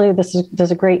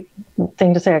is a great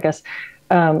thing to say, I guess,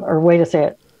 or way to say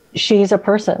it. She's a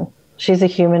person. She's a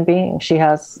human being. She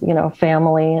has,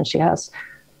 family, and I'm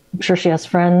sure she has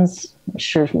friends. I'm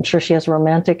sure she has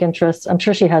romantic interests. I'm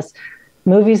sure she has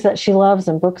movies that she loves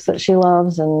and books that she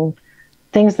loves and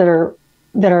things that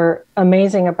are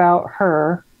amazing about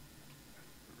her,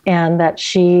 and that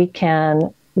she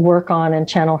can work on and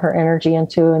channel her energy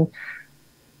into, and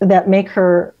that make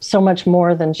her so much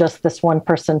more than just this one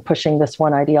person pushing this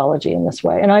one ideology in this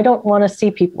way. And I don't want to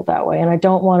see people that way. And I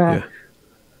don't want to,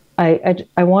 I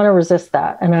want to resist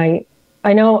that. And I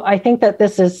think that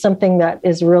this is something that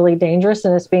is really dangerous,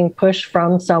 and it's being pushed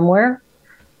from somewhere.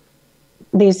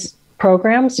 These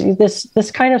programs,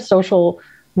 this kind of social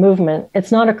movement,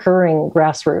 it's not occurring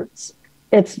grassroots.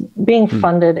 It's being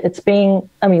funded.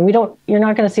 You're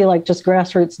not going to see like just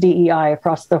grassroots DEI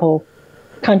across the whole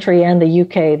country and the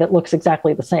UK that looks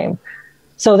exactly the same.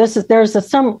 So there's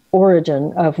some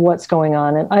origin of what's going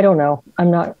on. And I don't know,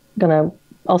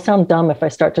 I'll sound dumb if I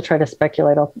start to try to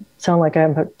speculate. I'll sound like I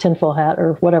have a tinfoil hat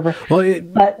or whatever. Well,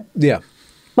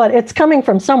 but it's coming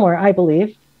from somewhere, I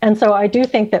believe. And so I do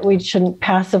think that we shouldn't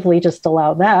passively just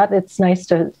allow that. It's nice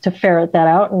to ferret that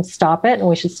out and stop it. And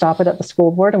we should stop it at the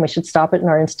school board, and we should stop it in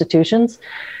our institutions.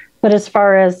 But as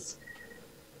far as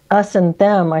us and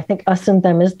them, I think us and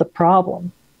them is the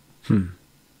problem,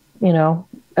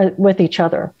 with each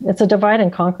other. It's a divide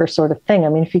and conquer sort of thing. I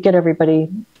mean, if you get everybody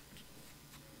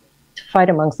to fight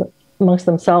amongst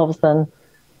themselves, then,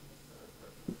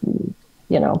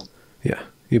 Yeah,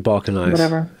 you balkanize.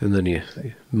 Whatever. And then you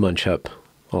munch up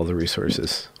all the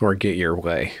resources, or get your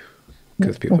way,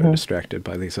 because people are distracted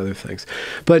by these other things.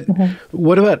 But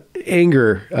what about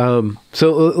anger?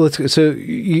 So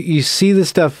you see this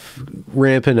stuff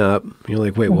ramping up. You're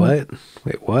like, wait, what?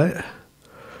 Wait, what?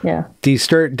 Yeah.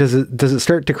 Does it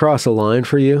start to cross a line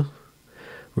for you,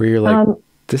 where you're like,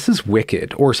 this is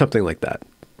wicked, or something like that,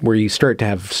 where you start to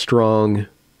have strong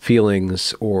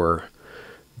feelings or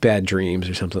bad dreams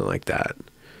or something like that?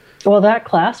 Well, that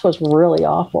class was really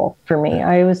awful for me.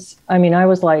 I was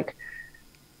like,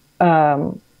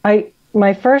 the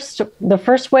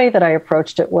first way that I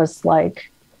approached it was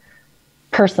like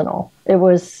personal. It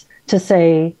was to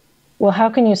say, well, how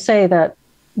can you say that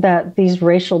these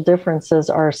racial differences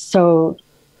are so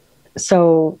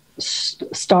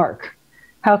stark?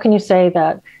 How can you say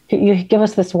that? You give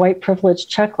us this white privilege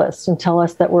checklist and tell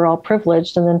us that we're all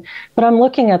privileged, but I'm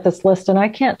looking at this list and I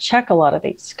can't check a lot of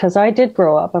these because I did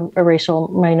grow up a racial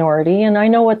minority and I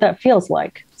know what that feels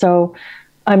like. So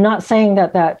I'm not saying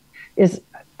that is,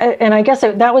 and I guess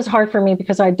that was hard for me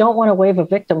because I don't want to wave a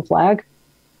victim flag.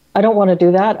 I don't want to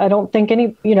do that. I don't think I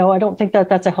don't think that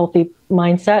that's a healthy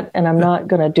mindset, and I'm not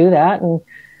going to do that. And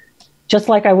just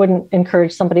like I wouldn't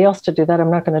encourage somebody else to do that, I'm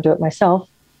not going to do it myself.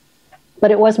 But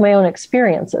it was my own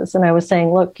experiences. And I was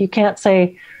saying, look, you can't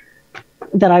say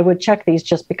that I would check these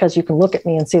just because you can look at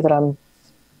me and see that I'm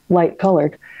light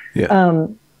colored. Yeah.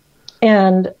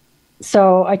 And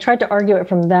so I tried to argue it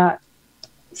from that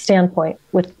standpoint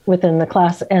within the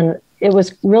class. And it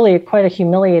was really quite a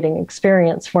humiliating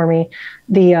experience for me.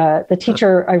 The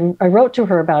teacher, I wrote to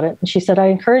her about it, and she said, I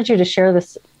encourage you to share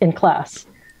this in class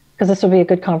because this would be a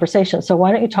good conversation. So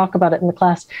why don't you talk about it in the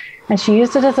class? And she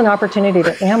used it as an opportunity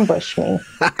to ambush me,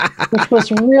 which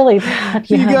was really bad.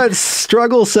 Yeah. You got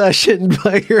struggle session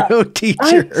by your own teacher.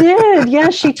 I did. Yeah.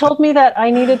 She told me that I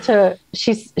needed to,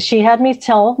 she had me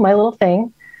tell my little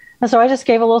thing. And so I just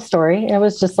gave a little story. It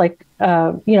was just like,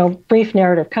 brief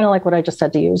narrative, kind of like what I just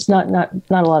said to you. It's not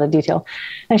a lot of detail.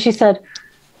 And she said,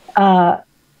 I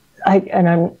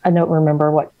don't remember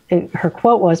what her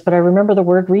quote was, but I remember the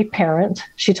word reparent.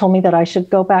 She told me that I should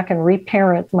go back and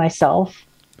reparent myself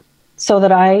so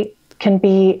that I can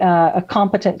be a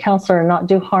competent counselor and not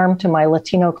do harm to my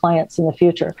Latino clients in the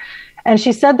future. And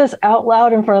she said this out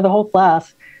loud in front of the whole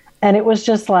class. And it was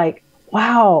just like,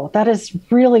 wow, that is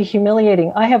really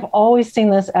humiliating. I have always seen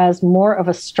this as more of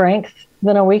a strength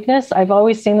than a weakness. I've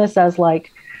always seen this as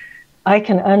like, I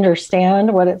can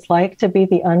understand what it's like to be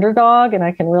the underdog, and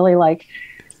I can really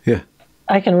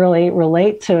I can really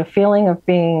relate to a feeling of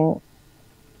being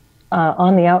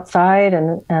on the outside.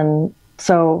 And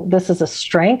so this is a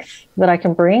strength that I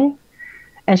can bring.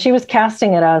 And she was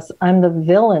casting it as I'm the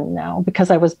villain now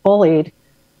because I was bullied.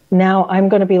 Now I'm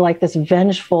going to be like this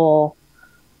vengeful,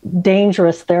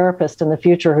 dangerous therapist in the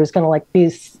future who's going to like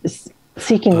be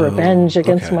seeking revenge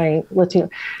against my Latino.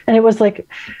 And it was like,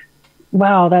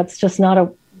 wow, that's just not a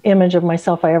image of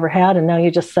myself I ever had. And now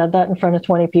you just said that in front of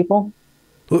 20 people.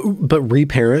 But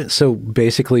reparent, so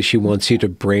basically she wants you to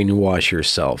brainwash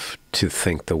yourself to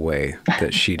think the way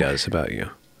that she does about you.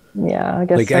 Yeah, I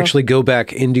guess like so. Actually go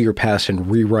back into your past and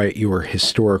rewrite your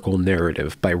historical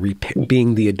narrative by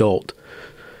being the adult.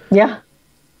 Yeah.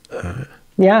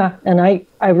 Yeah, and I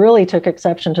really took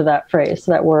exception to that phrase,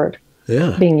 that word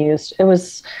being used. It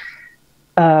was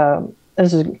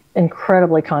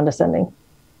incredibly condescending.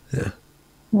 Yeah.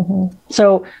 Mm-hmm.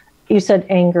 So you said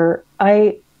anger.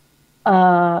 I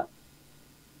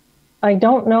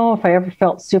don't know if I ever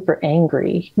felt super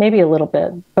angry, maybe a little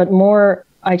bit, but more,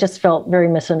 I just felt very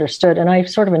misunderstood, and I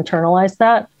sort of internalized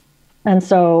that. And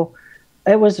so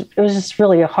it was just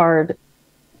really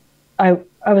I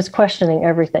was questioning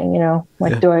everything,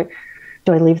 do I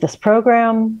leave this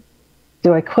program?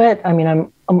 Do I quit? I mean,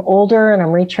 I'm older and I'm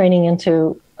retraining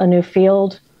into a new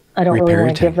field. I don't really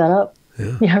want to give that up.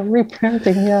 Yeah,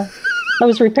 reparenting. Yeah. I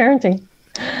was reparenting,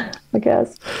 I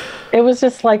guess. It was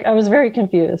just like, I was very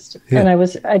confused, and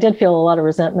I did feel a lot of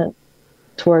resentment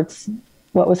towards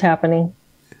what was happening,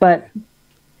 but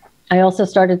I also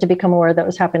started to become aware that it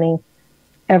was happening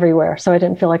everywhere. So I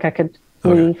didn't feel like I could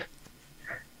leave.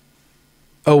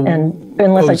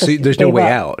 There's no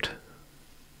way out.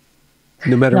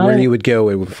 No matter where you would go,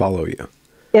 it would follow you.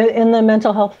 In the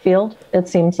mental health field, it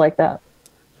seems like that.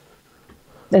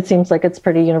 It seems like it's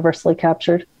pretty universally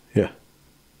captured. Yeah.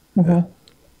 Mm-hmm. Yeah.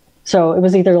 So it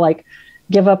was either like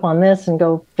give up on this and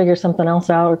go figure something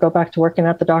else out, or go back to working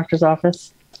at the doctor's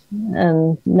office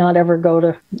and not ever go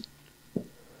to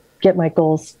get my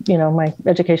goals, my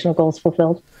educational goals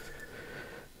fulfilled.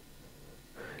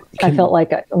 I felt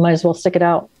like I might as well stick it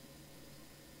out.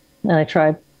 And I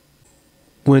tried.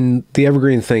 When the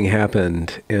Evergreen thing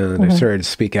happened and I started to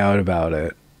speak out about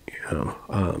it,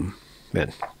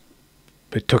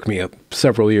 it took me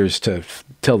several years to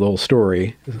tell the whole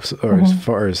story, or as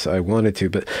far as I wanted to.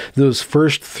 But those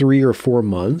first 3 or 4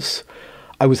 months,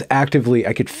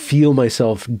 I could feel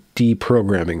myself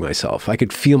deprogramming myself. I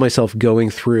could feel myself going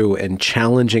through and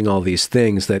challenging all these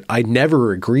things that I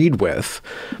never agreed with,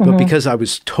 but because I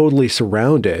was totally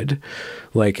surrounded,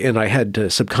 and I had to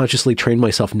subconsciously train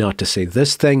myself not to say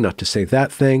this thing, not to say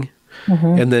that thing.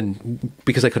 And then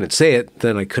because I couldn't say it,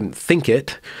 then I couldn't think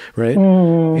it, right?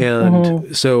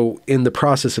 And so in the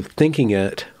process of thinking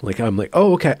it, I'm like,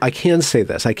 oh, okay, I can say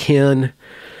this. I can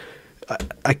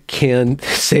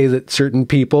say that certain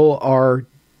people are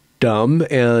dumb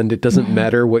and it doesn't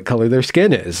matter what color their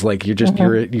skin is. You're just,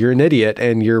 you're an idiot,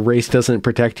 and your race doesn't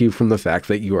protect you from the fact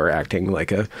that you are acting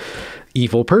like a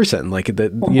evil person,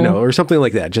 you know, or something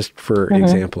like that, just for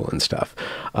example and stuff.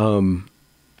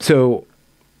 So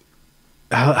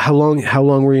how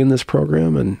long were you in this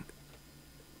program? And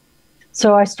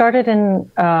so I started in,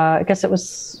 I guess it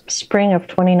was spring of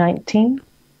 2019.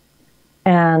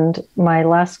 And my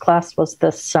last class was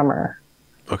this summer.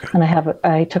 Okay. And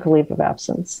I took a leave of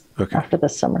absence after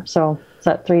this summer. So is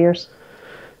that 3 years?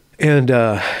 And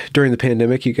during the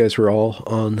pandemic, you guys were all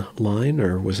online,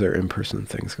 or was there in-person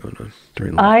things going on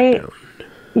during lockdown?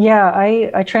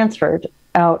 I transferred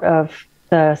out of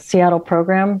the Seattle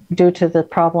program due to the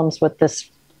problems with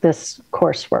this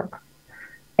coursework.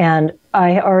 And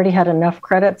I already had enough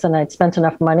credits and I'd spent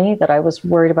enough money that I was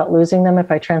worried about losing them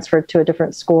if I transferred to a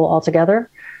different school altogether.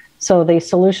 So the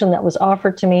solution that was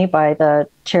offered to me by the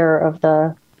chair of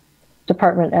the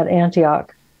department at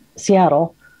Antioch,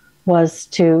 Seattle, was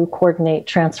to coordinate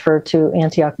transfer to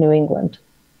Antioch, New England.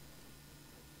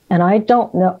 And I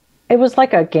don't know, it was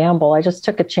like a gamble. I just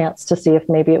took a chance to see if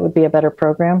maybe it would be a better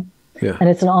program. Yeah. And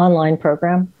it's an online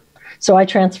program. So I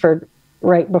transferred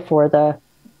right before the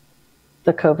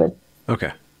COVID.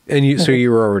 Okay. And so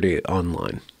you were already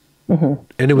online.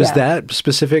 And it was that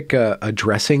specific a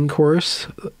dressing course,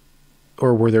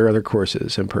 or were there other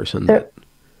courses in person?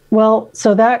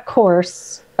 So that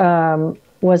course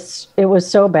was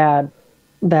so bad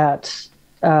that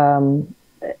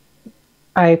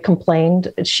I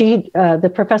complained.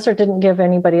 The professor didn't give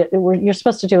anybody, you're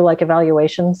supposed to do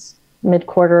evaluations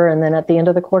mid-quarter and then at the end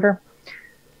of the quarter.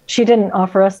 She didn't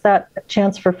offer us that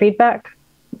chance for feedback,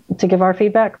 to give our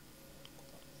feedback.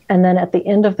 And then at the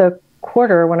end of the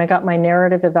quarter, when I got my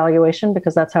narrative evaluation,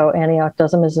 because that's how Antioch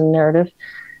does them, is in narrative,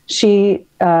 she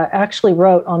actually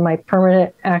wrote on my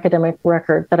permanent academic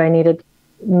record that I needed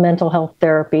mental health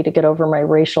therapy to get over my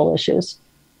racial issues.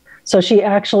 So she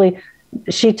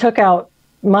took out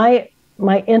my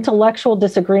intellectual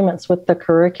disagreements with the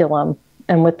curriculum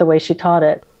and with the way she taught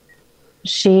it.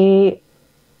 She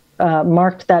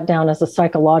marked that down as a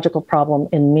psychological problem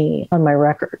in me on my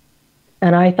record.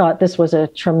 And I thought this was a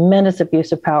tremendous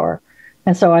abuse of power.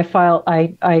 And so I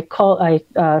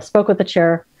spoke with the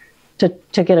chair to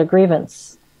get a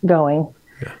grievance going.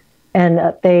 Yeah. And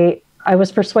I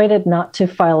was persuaded not to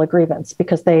file a grievance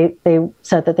because they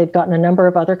said that they'd gotten a number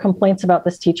of other complaints about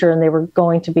this teacher and they were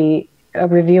going to be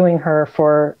reviewing her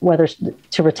for whether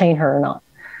to retain her or not.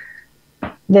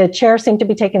 The chair seemed to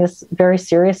be taking this very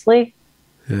seriously.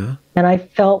 Yeah. And I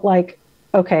felt like,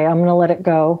 okay, I'm going to let it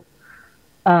go.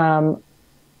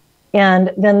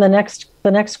 And then the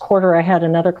next quarter, I had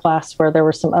another class where there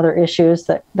were some other issues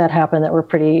that happened that were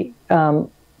pretty,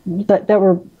 that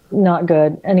were not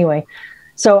good. Anyway,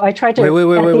 so I tried to,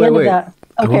 wait. That,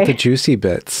 I want the juicy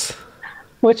bits.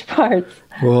 Which parts?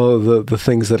 Well, the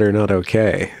things that are not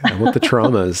okay. I want the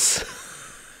traumas.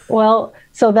 Well,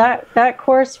 so that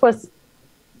course was,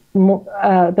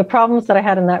 the problems that I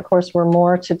had in that course were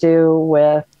more to do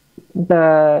with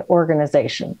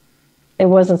organization. It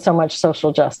wasn't so much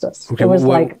social justice. Okay, it was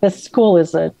this school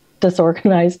is a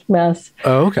disorganized mess.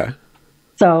 Oh, okay.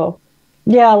 So,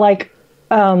 yeah,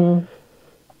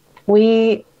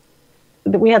 we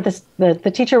had this.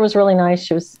 The teacher was really nice.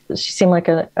 She seemed like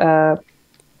a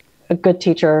good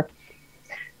teacher.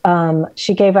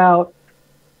 She gave out.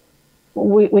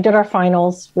 We did our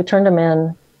finals. We turned them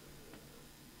in.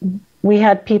 We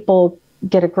had people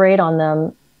get a grade on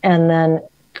them, and then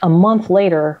a month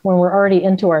later, when we're already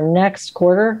into our next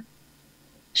quarter,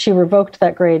 she revoked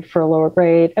that grade for a lower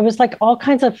grade. It was all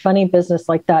kinds of funny business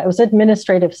like that. It was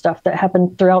administrative stuff that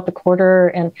happened throughout the quarter.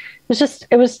 And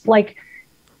it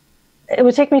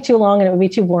would take me too long and it would be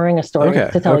too boring a story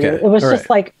to tell you. It was just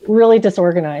really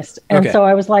disorganized. And so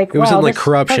I was like, it wasn't like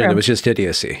corruption. Program, it was just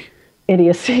idiocy.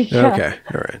 Idiocy. Yeah. Okay.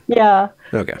 All right. Yeah.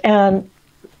 Okay.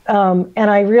 And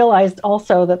I realized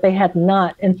also that they had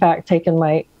not, in fact, taken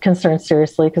my concerns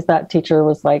seriously because that teacher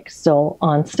was still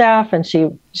on staff and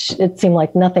it seemed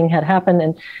like nothing had happened.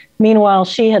 And meanwhile,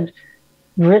 she had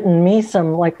written me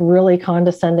some really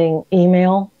condescending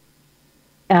email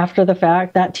after the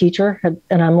fact, that teacher had,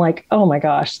 and I'm like, oh my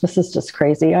gosh, this is just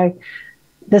crazy.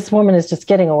 This woman is just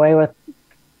getting away with,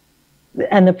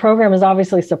 and the program is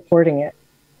obviously supporting it.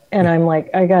 And I'm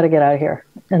like, I got to get out of here.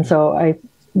 And so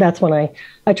that's when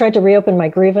I tried to reopen my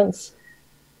grievance,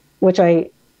 which I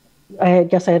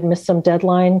guess I had missed some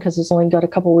deadline because it's only got a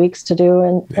couple weeks to do.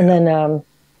 And then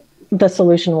the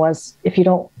solution was, if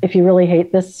you really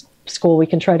hate this school, we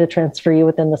can try to transfer you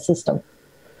within the system.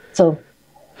 So,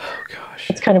 oh gosh,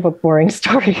 it's kind of a boring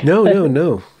story. No.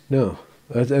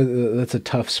 That's a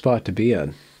tough spot to be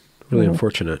in. Really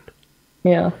unfortunate.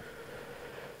 Yeah.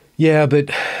 Yeah, but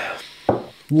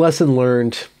lesson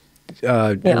learned.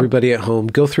 Everybody at home,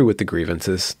 go through with the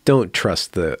grievances. Don't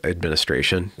trust the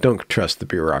administration. Don't trust the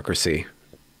bureaucracy.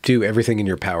 Do everything in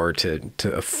your power to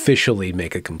officially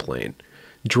make a complaint.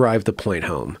 Drive the point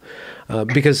home.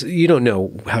 Because you don't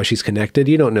know how she's connected.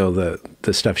 You don't know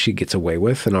the stuff she gets away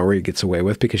with and already gets away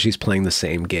with because she's playing the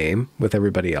same game with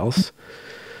everybody else.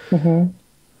 Mm-hmm.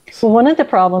 Well, one of the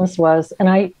problems was, and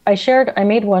I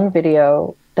made one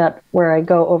video where I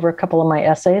go over a couple of my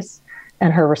essays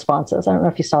and her responses. I don't know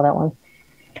if you saw that one,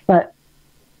 but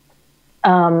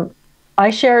I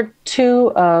shared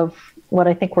 2 of what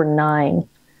I think were 9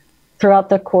 throughout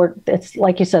the court. It's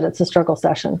like you said, it's a struggle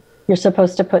session. You're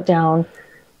supposed to put down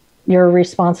your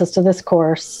responses to this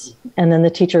course, and then the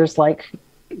teacher's like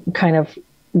kind of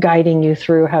guiding you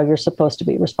through how you're supposed to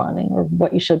be responding or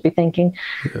what you should be thinking.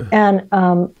 Yeah.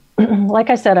 And like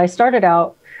I said, I started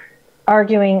out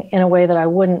arguing in a way that I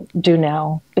wouldn't do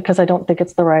now because I don't think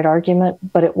it's the right argument,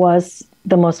 but it was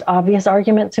the most obvious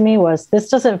argument to me was, this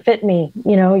doesn't fit me.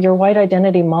 Your white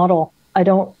identity model, I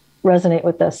don't resonate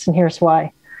with this, and here's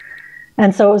why.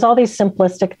 And so it was all these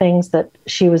simplistic things that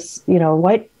she was,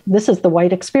 white, this is the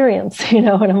white experience, and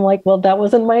I'm like, well, that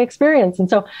wasn't my experience. And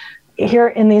so here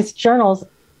in these journals,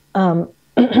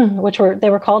 they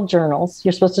were called journals.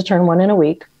 You're supposed to turn one in a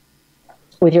week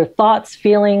with your thoughts,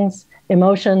 feelings,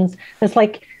 emotions. It's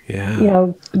like,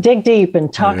 dig deep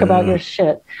and talk about your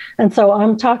shit. And so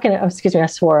I'm talking, excuse me, I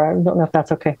swore. I don't know if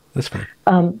that's okay. That's fine.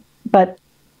 But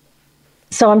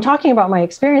so I'm talking about my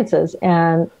experiences,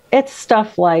 and it's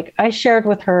stuff like I shared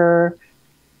with her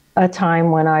a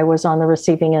time when I was on the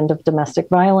receiving end of domestic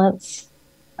violence.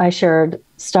 I shared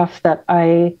stuff that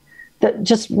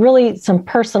just really some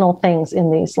personal things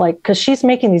in these, like, because she's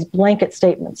making these blanket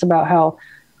statements about how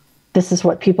this is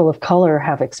what people of color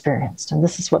have experienced, and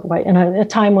this is what white, and a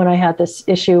time when I had this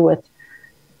issue with,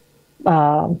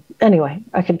 anyway,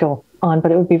 I could go on,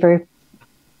 but it would be very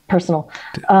personal.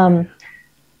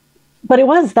 But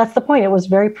that's the point. It was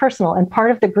very personal. And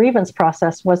part of the grievance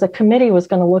process was a committee was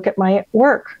going to look at my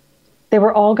work. They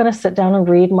were all going to sit down and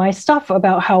read my stuff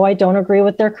about how I don't agree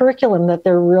with their curriculum, that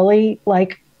they're really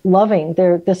like loving.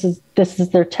 This is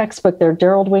their textbook, their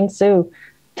Gerald Wing Sue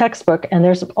textbook. And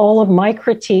there's all of my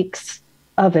critiques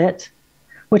of it,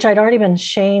 which I'd already been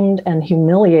shamed and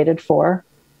humiliated for,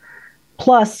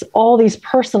 plus all these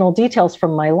personal details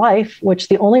from my life, which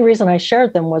the only reason I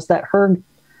shared them was that her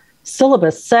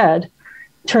syllabus said,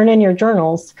 turn in your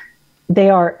journals.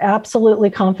 They are absolutely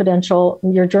confidential.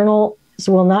 Your journals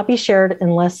will not be shared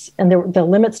unless, and the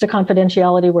limits to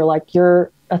confidentiality were like, you're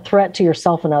a threat to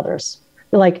yourself and others.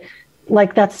 Like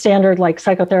that's standard, like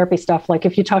psychotherapy stuff. Like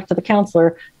if you talk to the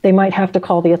counselor, they might have to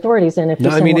call the authorities in. If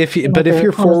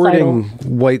you're forwarding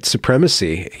white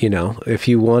supremacy, if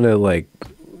you want to like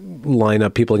line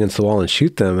up people against the wall and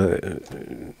shoot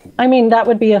them. I mean, that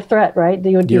would be a threat, right?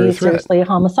 You would be seriously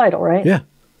homicidal, right? Yeah.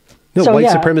 No, so, white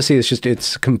supremacy is just,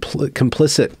 it's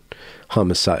complicit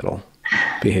homicidal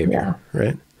behavior,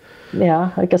 right?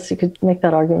 Yeah, I guess you could make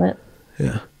that argument.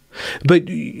 Yeah. But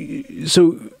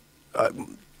so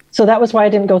that was why I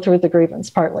didn't go through the grievance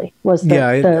partly, was the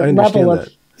level of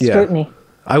scrutiny.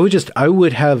 I'm just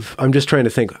trying to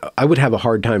think, I would have a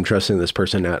hard time trusting this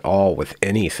person at all with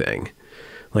anything.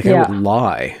 Like I would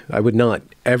lie. I would not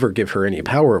ever give her any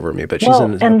power over me, but she's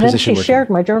in a position where... And then she shared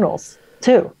my journals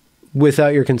too.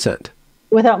 Without your consent?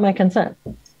 Without my consent,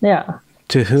 yeah.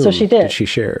 To whom so she did she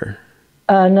share?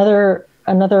 Another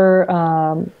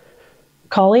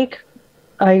colleague.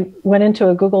 I went into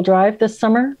a Google Drive this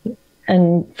summer,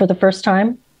 and for the first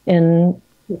time in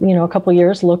a couple of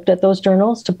years, looked at those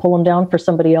journals to pull them down for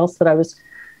somebody else that I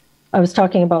was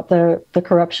talking about the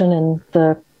corruption in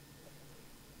the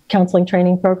counseling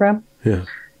training program. Yeah.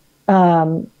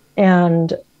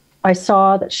 And I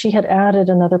saw that she had added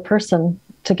another person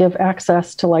to give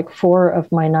access to like 4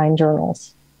 of my 9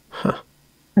 journals. Huh.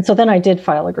 And so then I did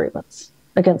file a grievance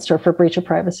against her for breach of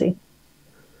privacy.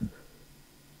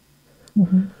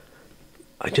 Mm-hmm.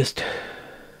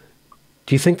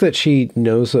 Do you think that she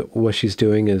knows that what she's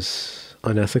doing is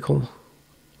unethical?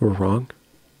 Or wrong?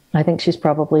 I think she's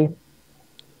probably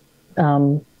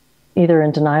either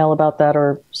in denial about that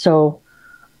or so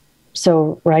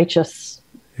righteous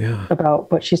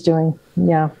about what she's doing.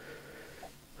 Yeah.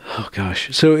 Oh,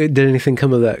 gosh. So did anything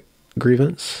come of that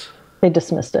grievance? They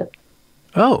dismissed it.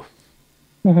 Oh.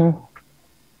 Mm-hmm.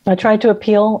 I tried to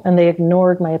appeal, and they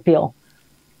ignored my appeal.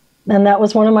 And that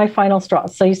was one of my final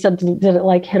straws. So you said, did it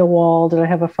like hit a wall? Did I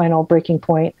have a final breaking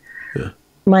point? Yeah.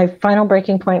 My final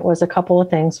breaking point was a couple of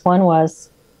things. One was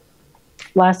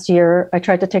last year, I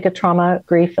tried to take a trauma,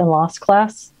 grief, and loss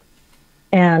class.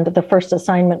 And the first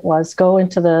assignment was go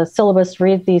into the syllabus,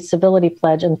 read the civility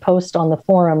pledge, and post on the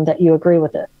forum that you agree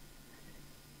with it.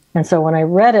 And so when I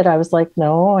read it, I was like,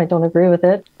 no, I don't agree with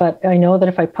it. But I know that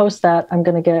if I post that, I'm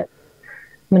going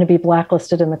to be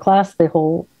blacklisted in the class the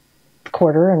whole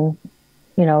quarter. And,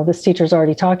 this teacher's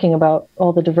already talking about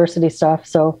all the diversity stuff.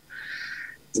 So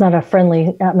it's not a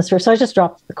friendly atmosphere. So I just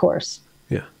dropped the course.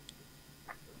 Yeah.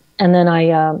 And then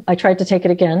I tried to take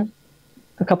it again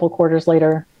a couple of quarters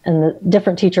later, and the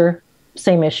different teacher,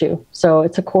 same issue. So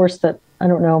it's a course that, I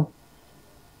don't know,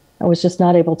 I was just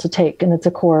not able to take, and it's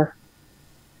a core.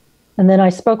 And then I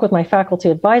spoke with my faculty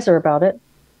advisor about it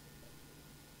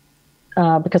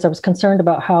because I was concerned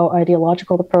about how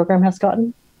ideological the program has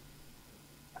gotten.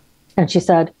 And she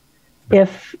said,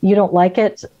 if you don't like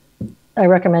it, I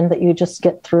recommend that you just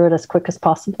get through it as quick as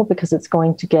possible because it's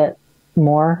going to get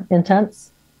more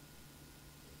intense,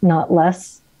 not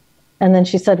less. And then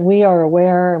she said, we are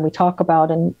aware and we talk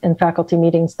about in faculty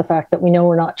meetings the fact that we know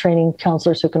we're not training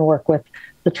counselors who can work with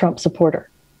the Trump supporter.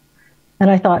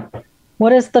 And I thought,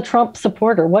 what is the Trump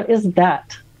supporter? What is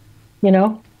that? It's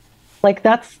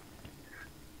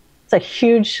a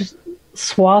huge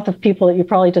swath of people that you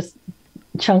probably just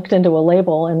chunked into a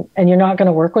label and you're not going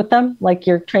to work with them. Like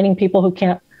you're training people who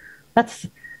can't.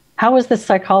 How is this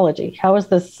psychology? How is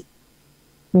this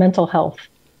mental health?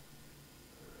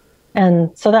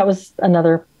 And so that was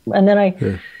another, and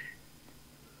then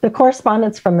the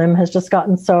correspondence from them has just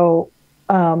gotten so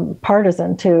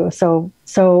partisan too.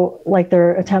 So like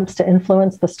their attempts to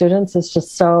influence the students is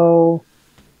just so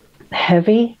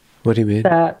heavy. What do you mean?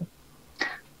 That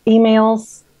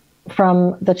emails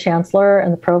from the chancellor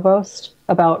and the provost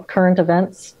about current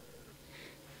events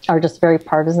are just very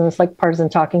partisan. It's like partisan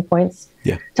talking points,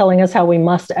 telling us how we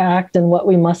must act and what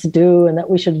we must do and that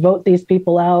we should vote these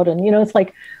people out. And, it's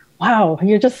like, wow,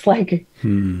 you're just like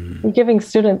you're giving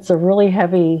students a really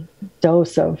heavy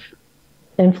dose of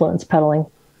influence peddling.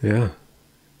 Yeah.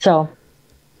 So.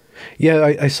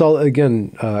 Yeah, I saw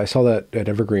that at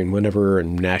Evergreen. Whenever a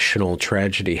national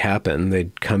tragedy happened,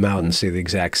 they'd come out and say the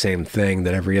exact same thing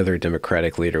that every other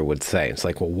Democratic leader would say. It's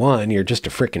like, well, one, you're just a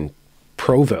freaking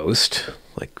provost.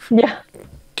 Like,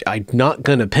 I'm not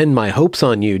going to pin my hopes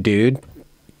on you, dude.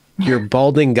 You're a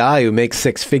balding guy who makes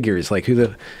six figures. Like,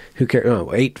 who cares?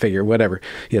 Oh, 8 figure, whatever.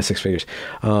 Yeah, 6 figures.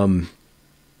 And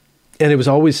it was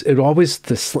always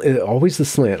the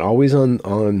slant, always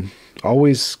on,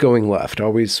 always going left,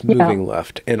 always moving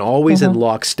left, and always in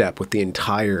lockstep with the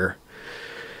entire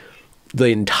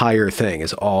thing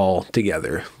is all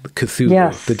together.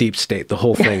 Cthulhu, the deep state, the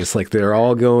whole thing. It's like they're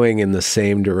all going in the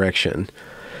same direction.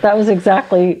 That was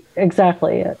exactly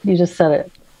it. You just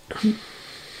said it.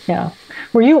 Yeah.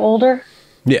 Were you older?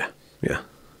 Yeah. I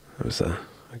was, I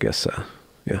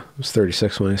was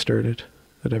 36 when I started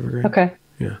at Evergreen. Okay.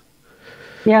 Yeah.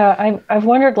 Yeah, I've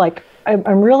wondered, like,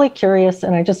 I'm really curious,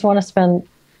 and I just want to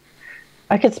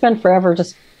I could spend forever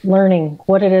just learning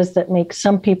what it is that makes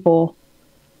some people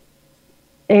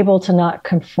able to not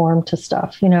conform to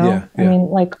stuff, I mean,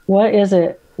 like, what is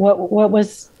it?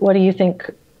 What do you think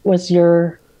was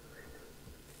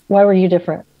why were you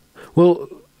different? Well,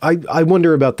 I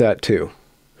wonder about that too.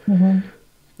 Mm-hmm.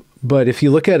 But if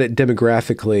you look at it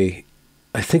demographically,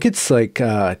 I think it's like,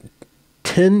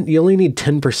 you only need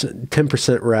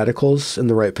 10% radicals in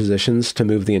the right positions to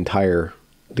move the entire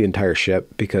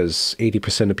ship, because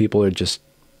 80% of people are just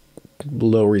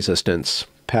low resistance,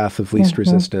 path of least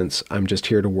resistance. I'm just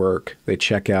here to work. They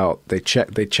check out, they check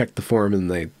the form, and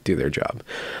they do their job.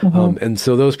 And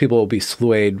so those people will be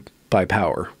swayed by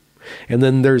power. And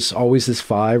then there's always this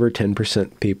 5 or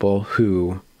 10% people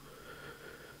who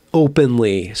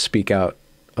openly speak out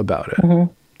about it.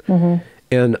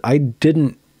 And I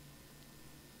didn't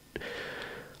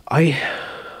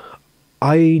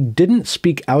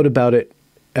speak out about it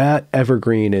at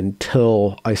Evergreen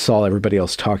until I saw everybody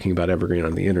else talking about Evergreen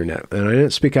on the internet. And I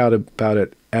didn't speak out about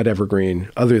it at Evergreen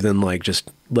other than like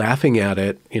just laughing at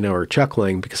it, or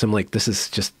chuckling, because I'm like, this is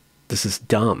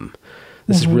dumb.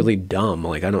 This is really dumb.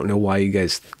 Like, I don't know why you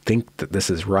guys think that this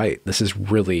is right. This is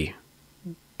really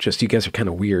just, you guys are kind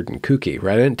of weird and kooky,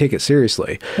 right? I didn't take it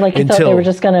seriously. Like you thought they were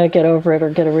just going to get over it or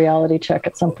get a reality check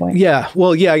at some point. Yeah.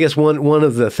 Well, yeah, I guess one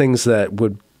of the things that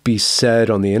would be said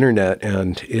on the internet,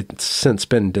 and it's since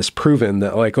been disproven,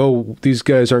 that like, oh, these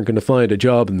guys aren't going to find a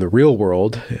job in the real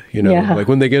world. You know, like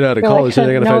when they get out of college, they're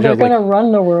going to find a job. They're going to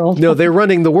run the world. No, they're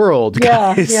running the world,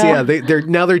 guys. Yeah.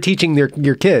 They're teaching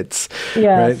your kids.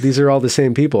 Yes. Right? These are all the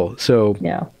same people. So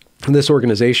yeah. This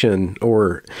organization,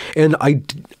 and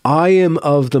I am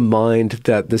of the mind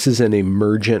that this is an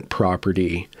emergent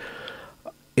property.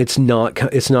 It's not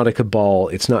a cabal.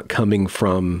 It's not coming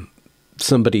from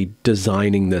somebody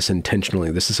designing this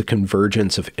intentionally. This is a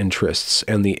convergence of interests,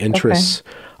 and the interests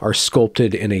are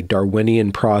sculpted in a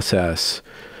Darwinian process.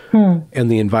 And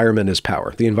the environment is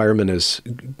power. The environment is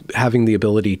having the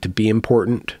ability to be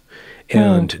important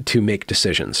and to make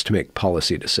decisions, to make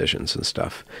policy decisions and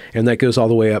stuff. And that goes all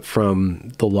the way up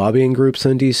from the lobbying groups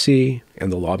in DC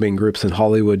and the lobbying groups in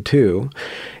Hollywood too,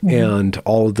 and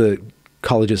all of the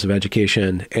colleges of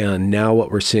education. And now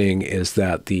what we're seeing is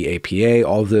that the APA,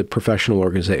 all the professional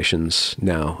organizations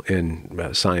now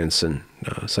in science and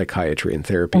psychiatry and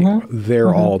therapy,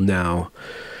 they're all now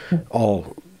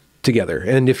all together.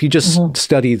 And if you just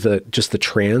study the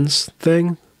trans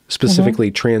thing, specifically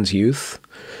trans youth,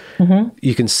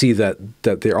 you can see that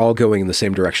they're all going in the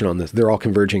same direction on this. They're all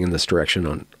converging in this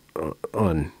direction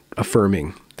on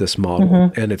affirming this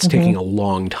model. And it's taking a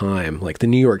long time. Like the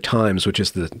New York Times, which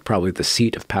is probably the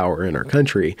seat of power in our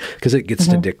country, because it gets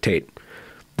to dictate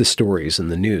the stories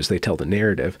and the news. They tell the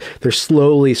narrative. They're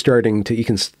slowly starting to, you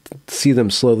can see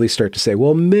them slowly start to say,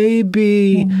 well,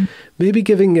 maybe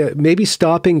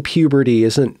stopping puberty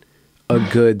isn't a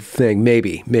good thing.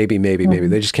 Maybe.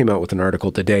 They just came out with an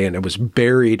article today, and it was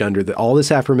buried under all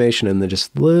this affirmation and then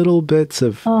just little bits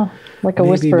of like a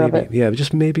whisper of it. Yeah,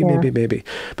 just maybe.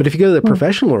 But if you go to the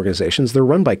professional organizations, they're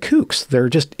run by kooks. They're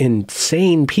just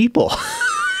insane people.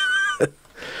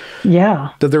 Yeah.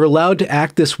 That they're allowed to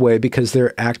act this way because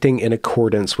they're acting in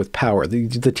accordance with power.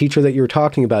 The teacher that you were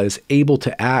talking about is able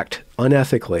to act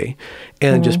unethically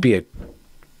and just be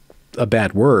a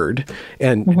bad word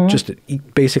and just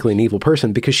basically an evil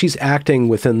person because she's acting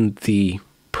within the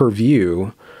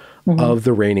purview of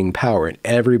the reigning power. And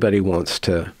everybody wants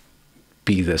to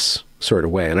be this sort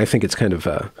of way. And I think it's kind of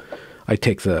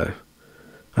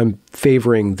I'm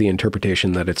favoring the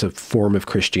interpretation that it's a form of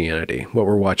Christianity. What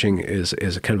we're watching is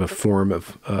a kind of a form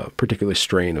of a particular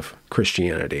strain of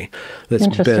Christianity that's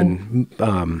been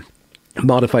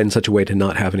modified in such a way to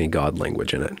not have any God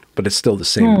language in it. But it's still the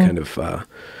same kind of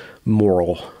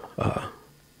moral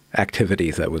activity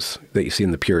that you see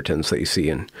in the Puritans, that you see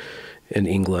in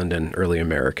England and early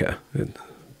America,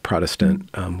 Protestant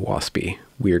waspy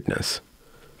weirdness.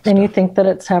 And you think that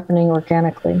it's happening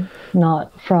organically,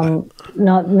 not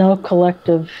no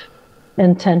collective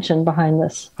intention behind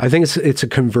this? I think it's a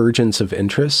convergence of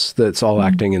interests that's all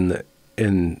acting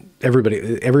in everybody.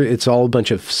 It's all a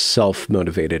bunch of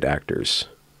self-motivated actors.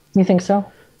 You think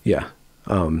so? Yeah.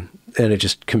 And it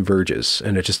just converges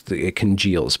and it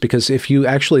congeals, because if you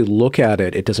actually look at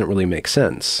it, it doesn't really make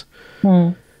sense.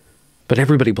 But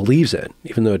everybody believes it,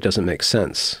 even though it doesn't make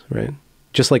sense, right?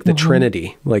 Just like the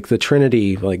Trinity,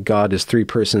 like God is three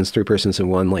persons in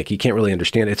one, like you can't really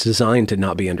understand. It's designed to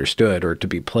not be understood or to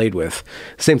be played with.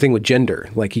 Same thing with gender.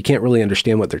 Like you can't really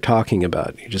understand what they're talking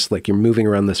about. You're just like, you're moving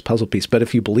around this puzzle piece. But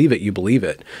if you believe it, you believe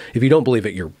it. If you don't believe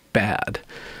it, you're bad.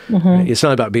 It's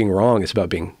not about being wrong. It's about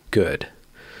being good.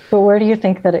 But where do you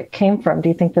think that it came from? Do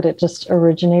you think that it just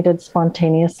originated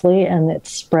spontaneously and it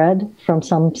spread from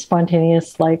some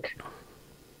spontaneous, like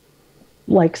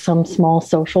some small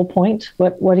social point?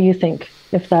 What do you think,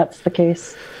 if that's the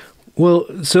case? Well,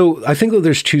 so I think that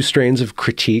there's two strains of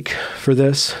critique for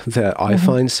this that I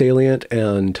find salient.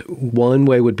 And one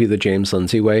way would be the James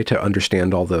Lindsay way, to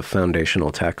understand all the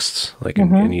foundational texts. Like,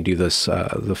 and you do this,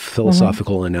 the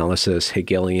philosophical analysis,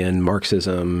 Hegelian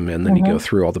Marxism, and then you go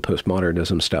through all the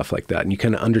postmodernism stuff like that. And you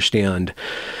kind of understand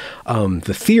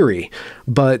the theory,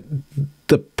 but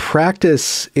the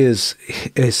practice is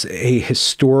a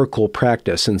historical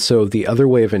practice. And so the other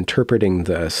way of interpreting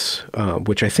this,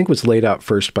 which I think was laid out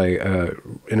first by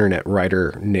an internet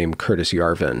writer named Curtis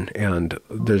Yarvin, and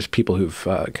there's people who've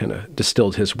kind of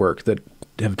distilled his work that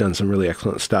have done some really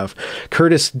excellent stuff.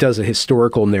 Curtis does a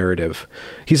historical narrative.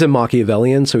 He's a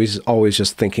Machiavellian, so he's always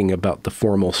just thinking about the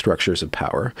formal structures of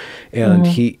power. And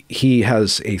he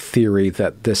has a theory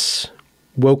that this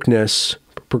wokeness,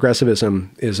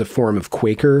 progressivism, is a form of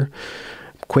Quakerism.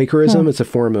 It's a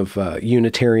form of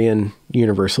Unitarian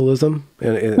Universalism,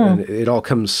 and it all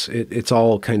comes. It's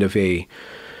all kind of a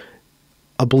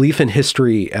belief in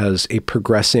history as a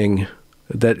progressing,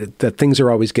 that things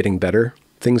are always getting better,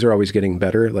 Things are always getting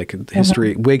better. Like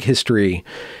history, Whig history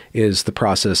is the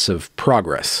process of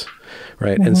progress,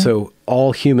 right? And so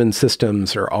all human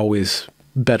systems are always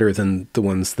better than the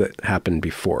ones that happened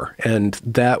before. And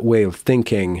that way of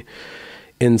thinking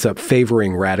ends up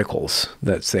favoring radicals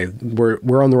that say,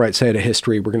 we're on the right side of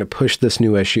history. We're going to push this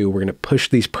new issue. We're going to push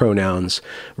these pronouns.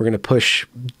 We're going to push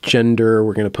gender.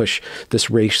 We're going to push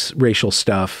this racial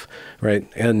stuff, right?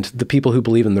 And the people who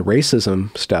believe in the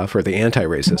racism stuff or the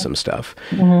anti-racism stuff,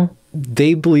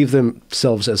 they believe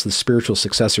themselves as the spiritual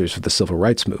successors of the civil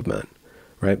rights movement,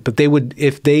 right? But they would,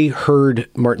 if they heard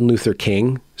Martin Luther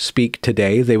King speak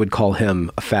today, they would call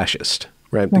him a fascist,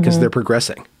 right? Because they're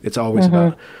progressing. It's always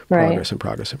about progress and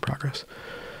progress and progress.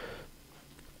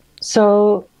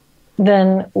 So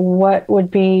then what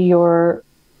would be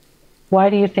why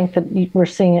do you think that we're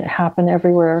seeing it happen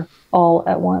everywhere all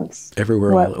at once?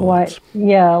 Everywhere all at once.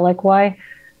 Yeah, like why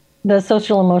the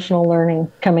social emotional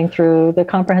learning coming through, the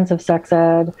comprehensive sex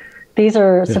ed, these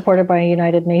are supported by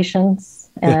United Nations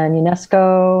and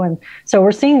UNESCO. And so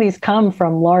we're seeing these come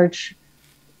from large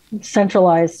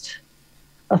centralized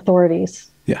authorities.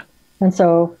 Yeah. And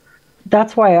so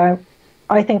that's why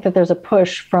I think that there's a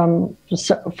push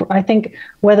I think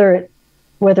whether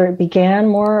it began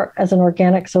more as an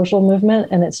organic social movement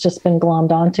and it's just been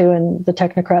glommed onto and the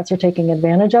technocrats are taking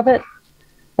advantage of it,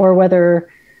 or whether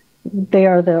they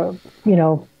are the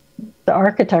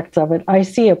architects of it, I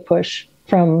see a push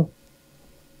from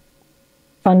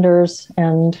funders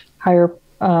and higher,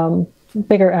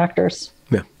 bigger actors.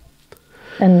 Yeah.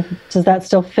 And does that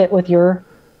still fit with your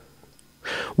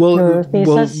thesis? Well,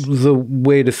 the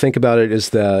way to think about it is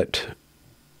that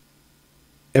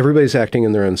everybody's acting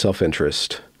in their own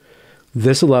self-interest.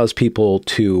 This allows people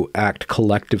to act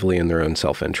collectively in their own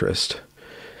self-interest.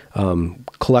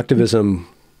 Collectivism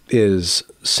is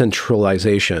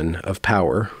centralization of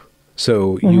power.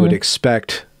 So you would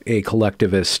expect a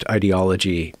collectivist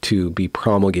ideology to be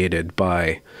promulgated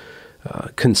by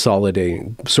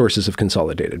consolidating sources of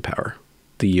consolidated power.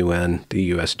 The UN,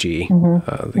 the USG,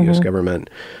 the US government,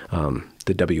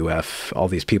 the WF, all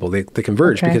these people, they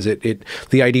converge because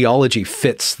the ideology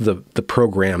fits the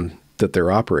program that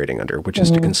they're operating under, which is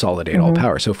to consolidate all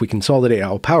power. So if we consolidate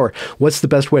all power, what's the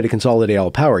best way to consolidate all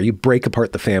power? You break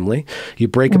apart the family, you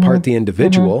break apart the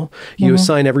individual, you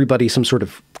assign everybody some sort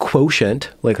of quotient,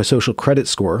 like a social credit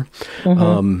score,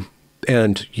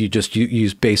 and you just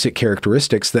use basic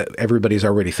characteristics that everybody's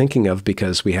already thinking of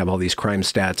because we have all these crime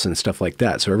stats and stuff like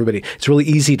that. So it's really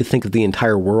easy to think of the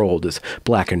entire world as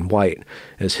black and white,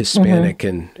 as Hispanic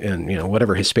and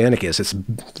whatever Hispanic is. It's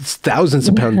thousands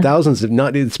upon thousands,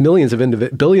 it's millions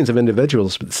of billions of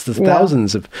individuals, but it's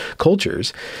thousands of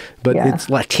cultures, but it's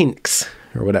Latinx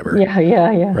or whatever.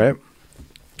 Yeah. Right?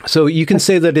 So you can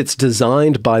say that it's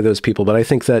designed by those people, but I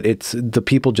think that the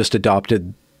people just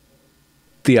adopted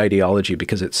the ideology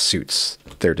because it suits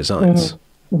their designs,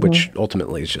 which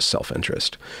ultimately is just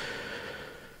self-interest.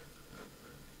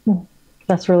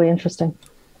 That's really interesting.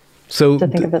 So to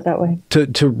think of it that way.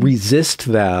 To resist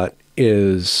that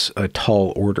is a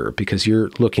tall order because you're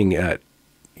looking at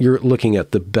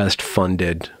the best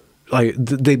funded.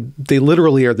 They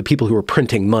literally are the people who are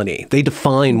printing money. They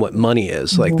define what money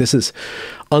is. Like this is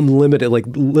unlimited, like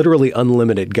literally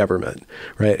unlimited government,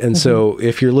 right? And so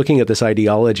if you're looking at this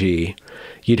ideology,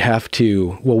 you'd have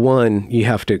to, you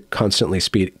have to constantly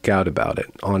speak out about it,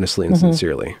 honestly and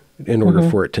sincerely, in order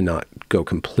for it to not go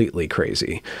completely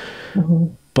crazy.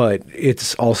 But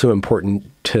it's also important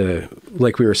to,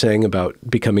 like we were saying about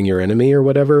becoming your enemy or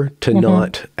whatever, to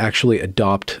not actually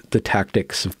adopt the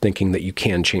tactics of thinking that you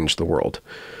can change the world.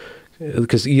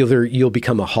 Because either you'll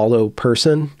become a hollow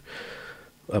person,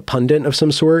 a pundit of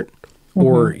some sort,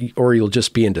 or you'll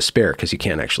just be in despair because you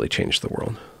can't actually change the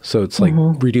world. So it's like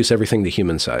reduce everything to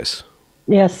human size.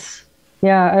 Yes.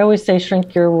 Yeah, I always say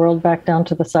shrink your world back down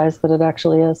to the size that it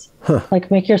actually is.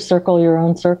 Like make your circle your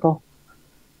own circle.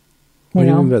 What do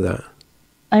you mean by that?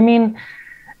 I mean,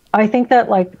 I think that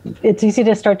like it's easy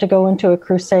to start to go into a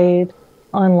crusade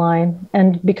online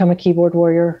and become a keyboard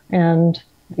warrior and,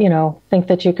 think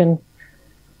that you can.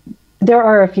 There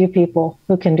are a few people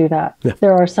who can do that. Yeah.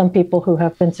 There are some people who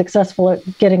have been successful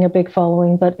at getting a big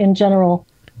following, but in general,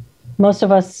 most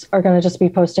of us are going to just be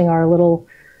posting our little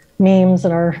memes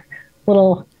and our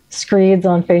little screeds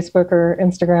on Facebook or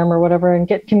Instagram or whatever and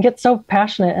can get so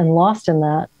passionate and lost in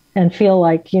that and feel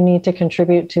like you need to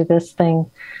contribute to this thing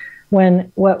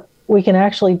when what we can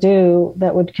actually do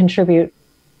that would contribute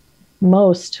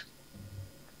most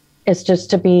is just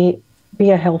to be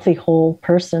a healthy, whole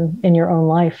person in your own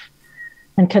life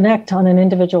and connect on an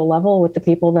individual level with the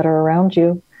people that are around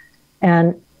you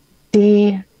and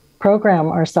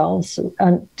deprogram ourselves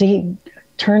and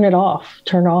turn it off.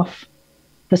 Turn off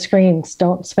the screens.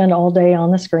 Don't spend all day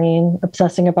on the screen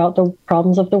obsessing about the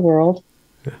problems of the world.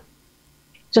 Yeah.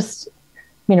 Just,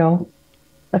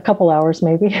 a couple hours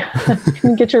maybe.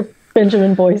 Get your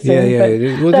Benjamin Boyce in.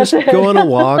 Yeah. We'll just go on a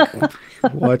walk,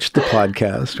 watch the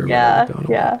podcast or whatever.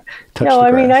 Yeah. No,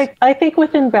 I mean, I think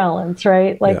within balance,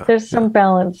 right? Like there's some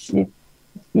balance.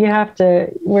 You have to,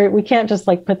 we can't just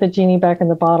like put the genie back in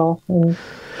the bottle and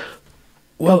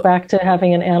go back to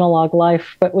having an analog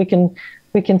life, but we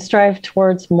can strive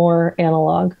towards more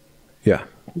analog. Yeah.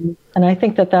 And I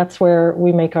think that's where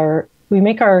we make our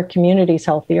communities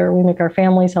healthier, we make our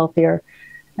families healthier,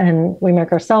 and we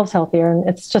make ourselves healthier. And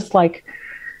it's just like,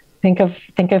 think of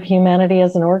humanity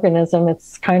as an organism.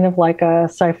 It's kind of like a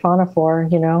siphonophore,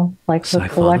 like the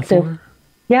collective.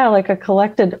 Yeah, like a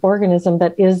collected organism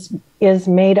that is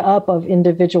made up of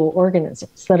individual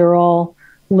organisms that are all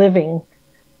living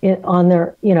on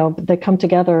their, they come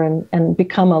together and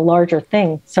become a larger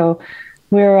thing. So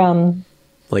we're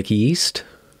like yeast,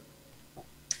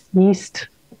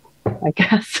 I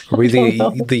guess. Are we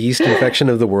the yeast infection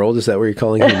of the world? Is that what you're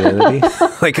calling humanity?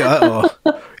 Like,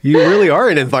 you really are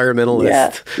an environmentalist.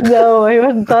 Yeah. No, I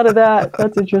hadn't thought of that.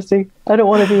 That's interesting. I don't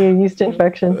want to be a yeast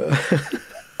infection.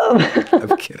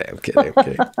 I'm kidding.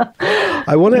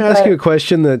 I want to ask you a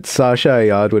question that Sasha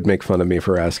Ayad would make fun of me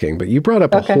for asking, but you brought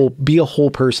up be a whole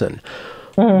person.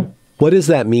 Mm-hmm. What does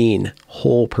that mean,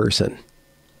 whole person?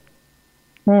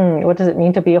 What does it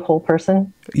mean to be a whole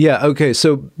person? Yeah, okay.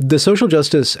 So the social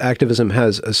justice activism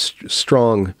has a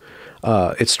strong,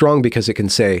 it's strong because it can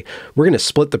say, we're going to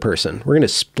split the person. We're going to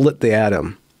split the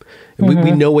atom. Mm-hmm.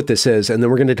 We know what this is, and then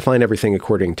we're going to define everything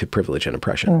according to privilege and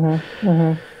oppression. Mm-hmm.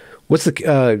 Mm-hmm. What's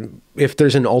if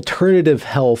there's an alternative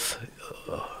health,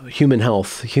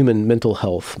 human mental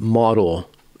health model,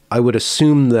 I would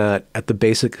assume that at the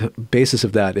basis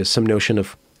of that is some notion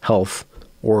of health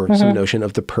or some notion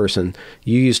of the person.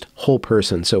 You used whole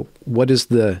person. So what is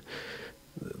the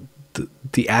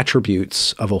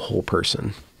attributes of a whole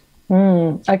person?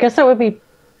 I guess that would be,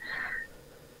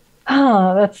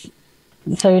 so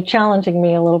you're challenging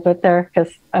me a little bit there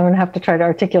because I'm going to have to try to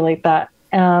articulate that.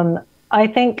 I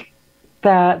think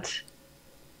that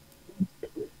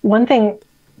one thing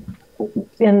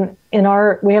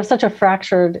we have such a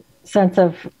fractured sense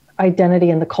of identity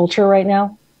in the culture right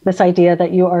now. This idea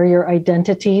that you are your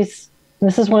identities.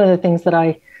 This is one of the things that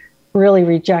I really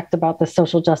reject about the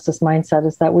social justice mindset,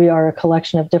 is that we are a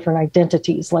collection of different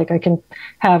identities. Like I can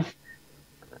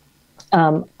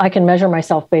measure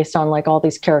myself based on like all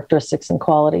these characteristics and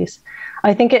qualities.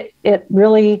 I think it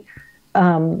really,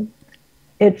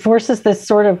 it forces this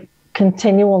sort of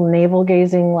continual navel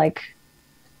gazing, like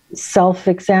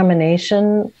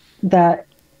self-examination that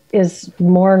is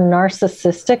more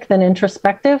narcissistic than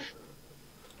introspective.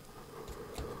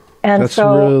 And that's a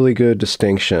really good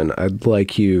distinction. I'd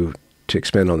like you to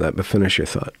expand on that, but finish your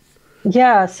thought.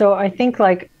 Yeah. So I think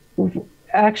like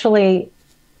actually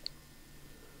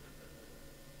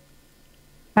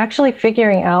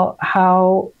figuring out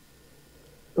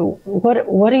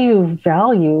what do you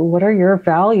value? What are your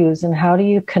values, and how do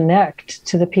you connect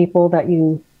to the people that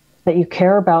you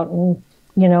care about? And,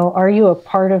 are you a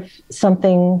part of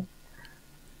something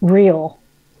real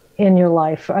in your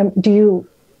life? Do you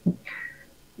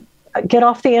get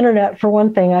off the internet, for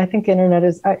one thing? I think the internet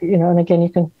is, and again, you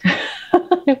can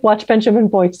watch Benjamin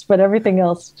Boyce, but everything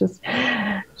else, just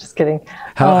kidding.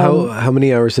 How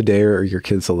many hours a day are your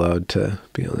kids allowed to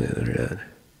be on the internet?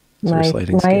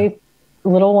 My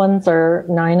little ones are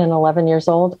 9 and 11 years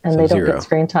old, and they don't get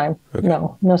screen time. Okay.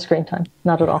 No screen time,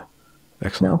 not at all.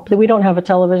 Excellent. No, we don't have a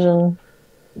television.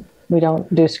 We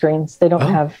don't do screens. They don't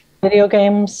have video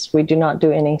games. We do not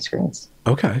do any screens.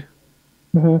 Okay.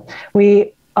 Mm-hmm.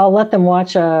 I'll let them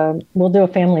watch we'll do a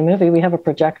family movie. We have a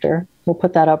projector. We'll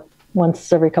put that up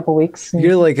once every couple weeks.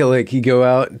 You're like you go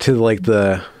out to like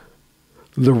the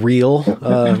reel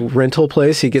rental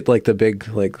place. You get like the big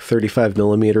 35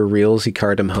 millimeter reels. You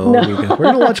cart them home. No. You go,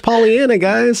 we're gonna watch Pollyanna,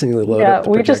 guys, and you load up.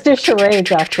 We just do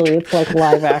charades. Actually, it's like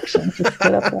live action. Just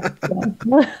put up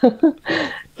that.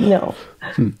 No,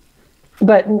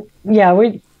 but yeah,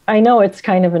 I know it's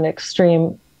kind of an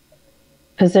extreme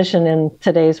position in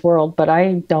today's world, but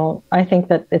I think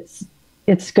that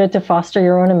it's good to foster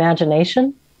your own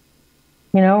imagination.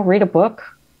 Read a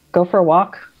book, go for a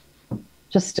walk,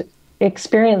 just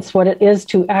experience what it is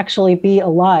to actually be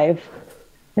alive,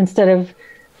 instead of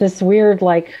this weird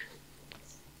like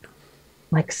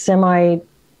semi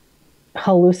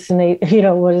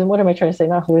hallucinate. What am I trying to say?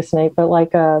 Not hallucinate, but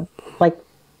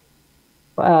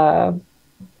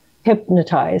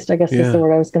hypnotized, I guess is the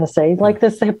word I was going to say. Like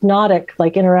this hypnotic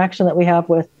interaction that we have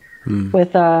with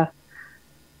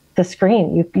the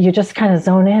screen. You just kind of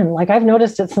zone in. Like I've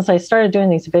noticed it since I started doing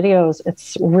these videos.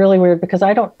 It's really weird because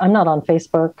I'm not on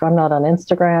Facebook. I'm not on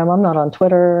Instagram. I'm not on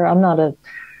Twitter.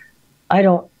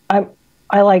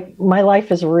 I like, my life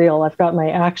is real. I've got my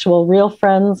actual real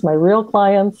friends, my real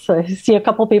clients. I see a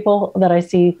couple people that I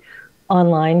see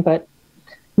online, but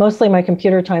mostly my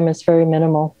computer time is very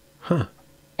minimal. Huh.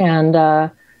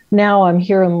 And now I'm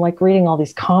here, I'm like reading all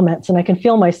these comments and I can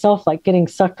feel myself like getting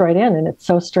sucked right in, and it's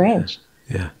so strange.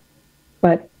 Yeah.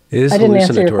 But I didn't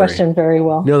answer your question very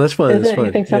well. No, that's fine. That's fine.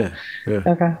 You think so? Yeah. Yeah.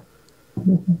 Okay.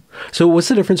 So what's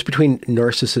the difference between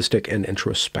narcissistic and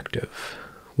introspective?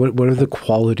 What are the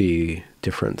quality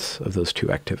difference of those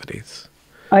two activities?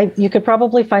 You could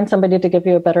probably find somebody to give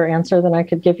you a better answer than I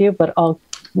could give you, but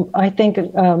I think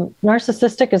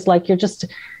narcissistic is like you're just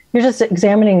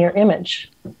examining your image.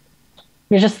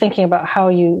 You're just thinking about how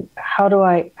do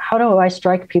I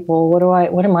strike people?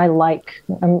 What am I like?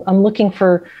 I'm looking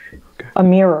for a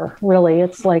mirror, really.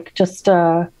 It's like just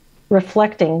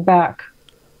reflecting back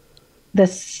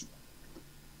this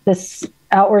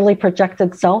outwardly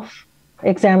projected self,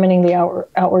 examining the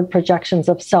outward projections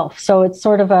of self. So it's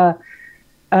sort of a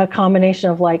combination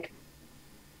of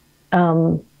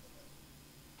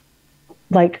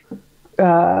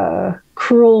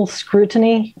cruel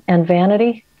scrutiny and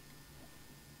vanity.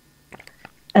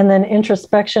 And then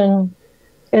introspection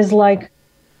is like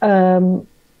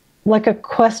a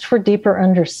quest for deeper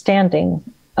understanding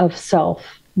of self,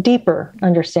 deeper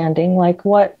understanding, like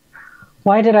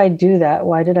why did I do that?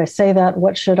 Why did I say that?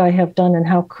 What should I have done? And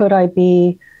how could I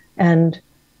be? And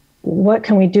what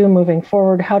can we do moving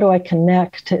forward? How do I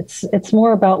connect? It's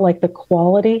more about like the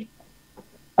quality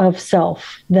of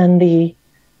self than the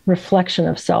reflection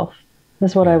of self,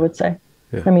 is what I would say.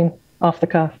 Yeah. I mean, off the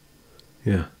cuff.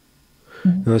 Yeah.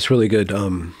 Mm-hmm. No, that's really good.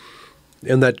 And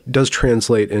that does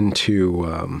translate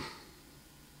into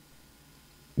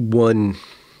one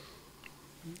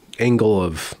angle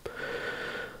of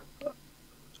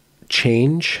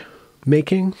change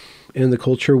making in the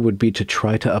culture would be to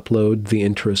try to upload the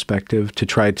introspective, to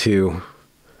try to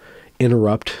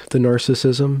interrupt the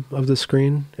narcissism of the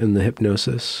screen and the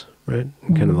hypnosis, right?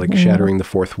 Mm-hmm. Kind of like shattering the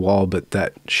fourth wall, but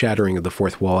that shattering of the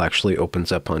fourth wall actually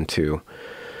opens up onto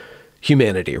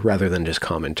humanity rather than just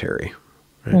commentary,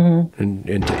 right? Mm-hmm. And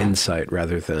into insight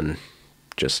rather than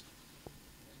just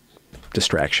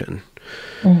distraction.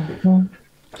 Mm-hmm.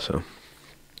 So.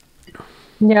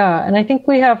 Yeah, and I think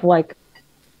we have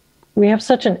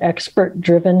such an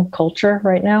expert-driven culture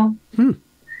right now,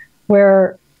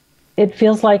 where it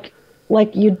feels like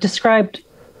you described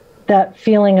that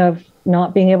feeling of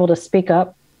not being able to speak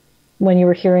up when you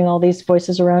were hearing all these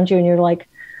voices around you, and you're like,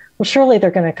 well, surely they're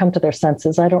going to come to their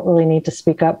senses. I don't really need to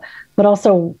speak up. But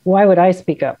also, why would I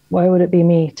speak up? Why would it be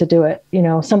me to do it? You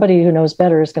know, somebody who knows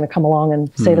better is going to come along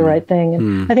and say the right thing.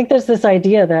 And I think there's this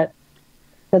idea that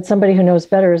somebody who knows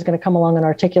better is going to come along and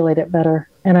articulate it better.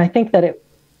 And I think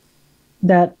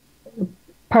that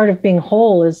part of being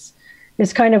whole is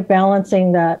kind of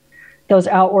balancing those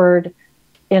outward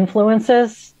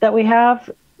influences that we have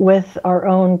with our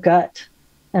own gut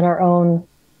and our own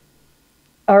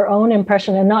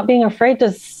impression, and not being afraid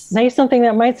to say something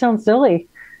that might sound silly,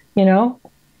 you know?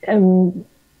 And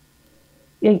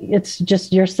it's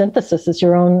just your synthesis, it's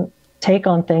your own take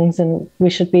on things, and we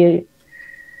should be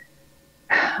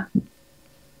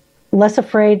less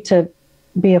afraid to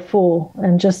be a fool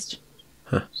and just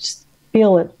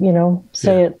feel it, you know,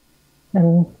 say it.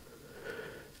 And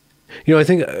you know, I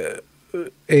think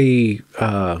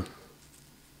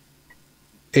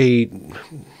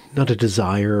not a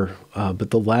desire,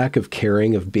 but the lack of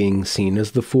caring of being seen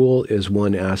as the fool is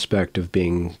one aspect of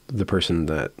being the person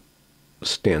that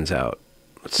stands out,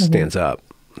 stands up,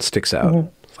 sticks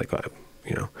out. It's like,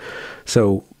 you know,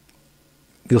 so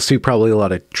you'll see probably a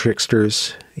lot of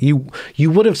tricksters. You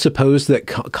would have supposed that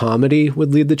comedy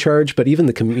would lead the charge, but even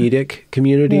the comedic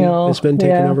community has been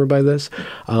taken over by this.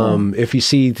 If you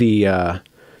see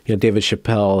David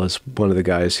Chappelle is one of the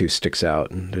guys who sticks out,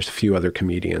 and there's a few other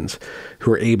comedians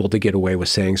who are able to get away with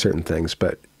saying certain things.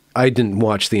 But I didn't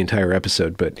watch the entire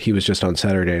episode, but he was just on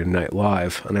Saturday Night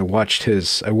Live, and I watched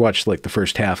like the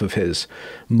first half of his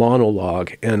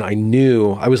monologue, and I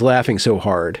knew I was laughing so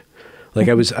hard. Like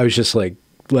I was just like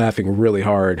laughing really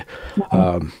hard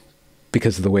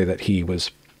because of the way that he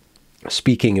was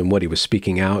speaking and what he was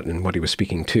speaking out and what he was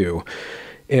speaking to.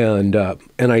 And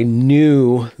I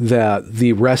knew that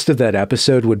the rest of that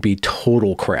episode would be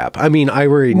total crap. I mean, I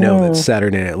already know that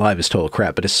Saturday Night Live is total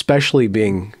crap, but especially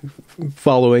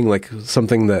following like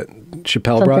something that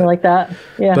Chappelle brought, like that.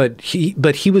 Yeah. But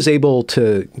he was able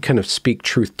to kind of speak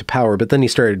truth to power. But then he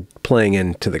started playing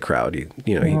into the crowd.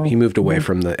 He moved away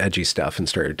from the edgy stuff and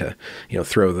started to,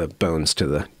 throw the bones to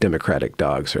the Democratic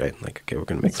dogs, right? Like, okay, we're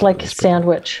going to make it's like a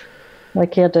sandwich.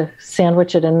 Like you had to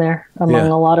sandwich it in there among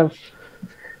a lot of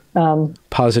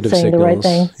positive saying signals. The right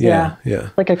things. Yeah.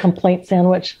 Like a complaint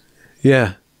sandwich.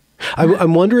 Yeah.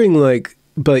 I'm wondering,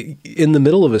 but in the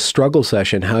middle of a struggle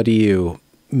session, how do you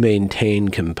maintain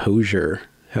composure?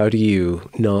 How do you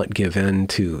not give in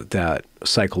to that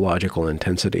psychological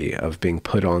intensity of being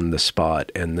put on the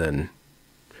spot and then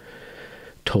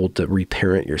told to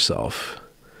reparent yourself,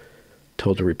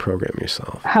 told to reprogram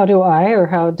yourself? How do I, or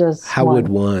how would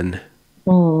one?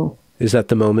 Is that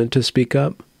the moment to speak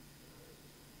up?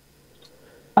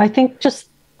 I think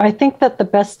that the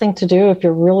best thing to do if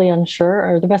you're really unsure,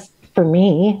 or the best for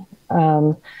me,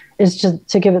 is just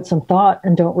to give it some thought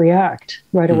and don't react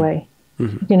right away.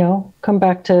 Mm-hmm. Come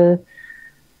back to,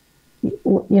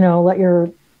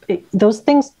 those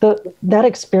things, that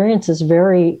experience is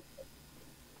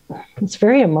it's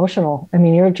very emotional. I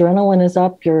mean, your adrenaline is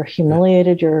up, you're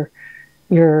humiliated, you're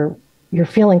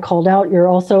feeling called out. You're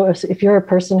also, if you're a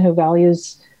person who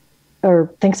values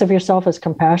or thinks of yourself as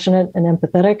compassionate and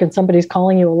empathetic, and somebody's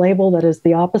calling you a label that is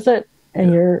the opposite,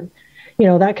 and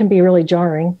that can be really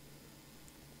jarring.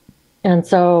 And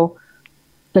so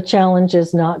the challenge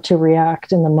is not to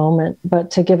react in the moment,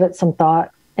 but to give it some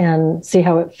thought and see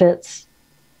how it fits.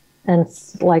 And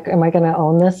like, am I going to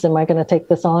own this? Am I going to take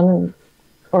this on?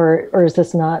 Or is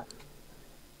this not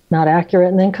accurate?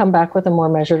 And then come back with a more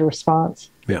measured response.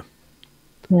 Yeah.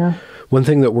 Yeah. One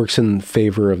thing that works in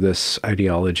favor of this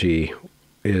ideology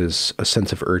is a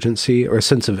sense of urgency, or a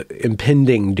sense of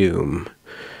impending doom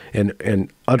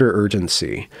and utter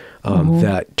urgency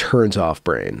that turns off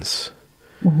brains.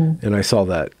 Mm-hmm. And I saw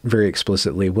that very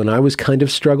explicitly when I was kind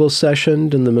of struggle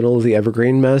sessioned in the middle of the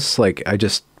evergreen mess. Like, I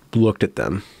just looked at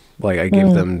them, like I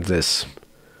gave them this,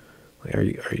 like, are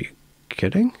you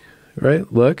kidding?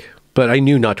 Right? Look, but I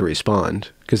knew not to respond,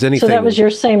 because anything. So that was your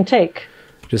same take.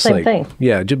 Just same like, thing.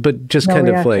 Yeah, but just no kind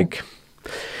reaction. Of like,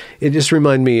 it just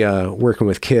reminded me working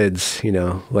with kids,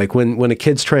 like when a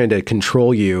kid's trying to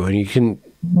control you, and you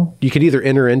could either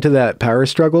enter into that power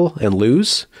struggle and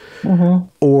lose,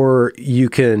 or you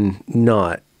can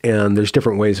not. And there's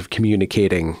different ways of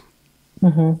communicating.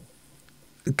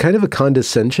 Kind of a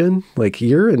condescension, like,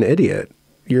 you're an idiot.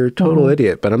 You're a total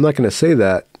idiot, but I'm not going to say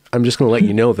that. I'm just going to let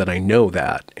you know that I know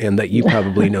that, and that you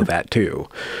probably know that too,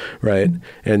 right?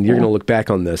 And you're going to look back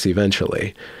on this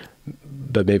eventually,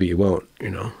 but maybe you won't,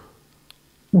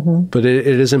 But it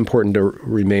is important to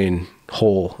remain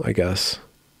whole, I guess,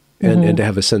 and to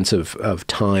have a sense of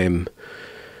time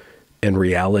and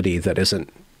reality that isn't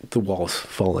the walls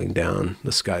falling down,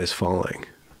 the sky's falling.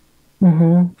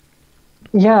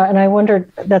 Yeah, and I wondered,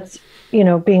 that's,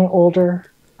 being older,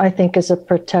 I think, is a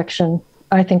protection.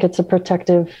 I think it's a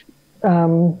protective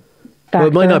factor. Well,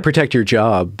 it might not protect your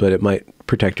job, but it might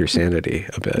protect your sanity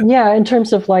a bit. Yeah, in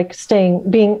terms of like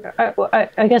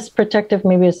I guess protective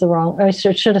maybe is the wrong, I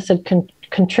should have said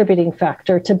contributing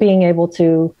factor to being able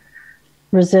to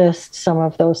resist some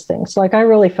of those things. Like, I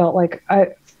really felt like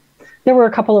there were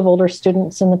a couple of older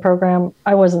students in the program.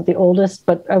 I wasn't the oldest,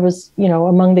 but I was,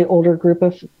 among the older group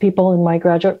of people in my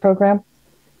graduate program.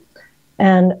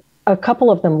 And a couple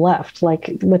of them left,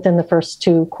 like, within the first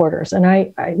 2 quarters. And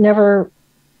I never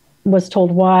was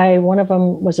told why. One of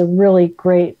them was a really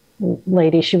great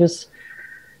lady. She was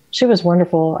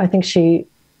wonderful. I think I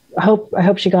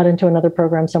hope she got into another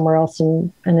program somewhere else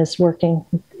and is working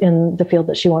in the field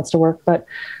that she wants to work. But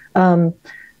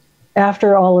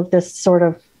after all of this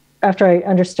after I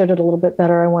understood it a little bit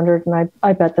better, I wondered, and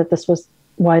I bet that this was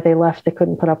why they left. They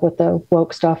couldn't put up with the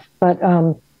woke stuff. But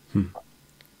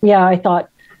yeah, I thought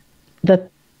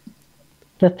that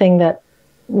the thing that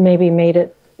maybe made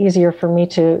it easier for me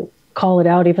to call it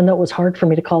out, even though it was hard for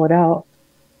me to call it out,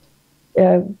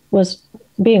 was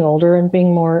being older and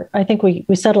being more, I think we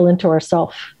settle into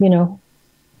ourself,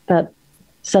 that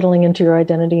settling into your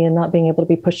identity and not being able to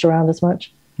be pushed around as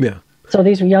much. Yeah. So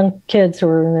these young kids who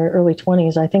are in their early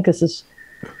 20s, I think it's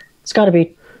got to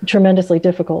be tremendously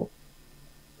difficult.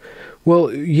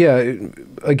 Well, yeah,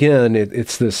 again,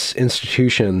 it's this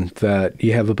institution that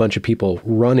you have a bunch of people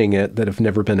running it that have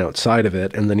never been outside of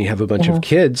it, and then you have a bunch of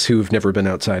kids who've never been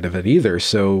outside of it either.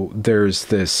 So there's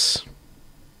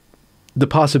the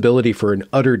possibility for an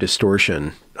utter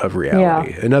distortion of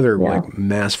reality, another like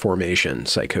mass formation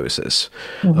psychosis,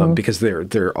 because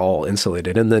they're all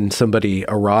insulated. And then somebody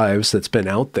arrives that's been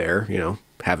out there,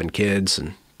 having kids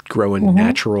and growing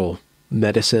natural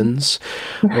medicines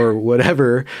or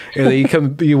whatever, and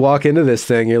then you walk into this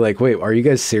thing, you're like, wait, are you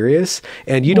guys serious?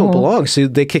 And you don't belong, so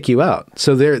they kick you out.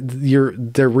 So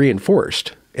they're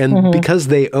reinforced, And because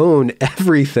they own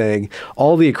everything,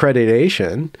 all the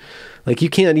accreditation, like you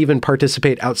can't even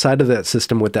participate outside of that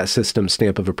system with that system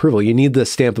stamp of approval. You need the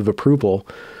stamp of approval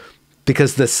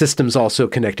because the system's also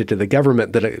connected to the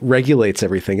government that it regulates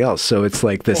everything else. So it's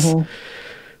like this,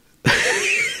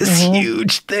 this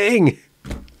huge thing.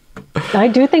 I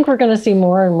do think we're going to see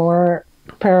more and more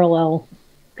parallel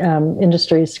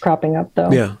industries cropping up,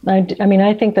 though. Yeah. I mean,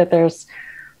 I think that there's,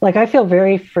 like, I feel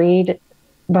very freed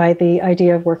by the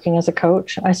idea of working as a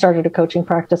coach. I started a coaching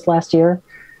practice last year,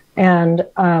 and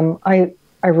I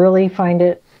really find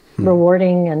it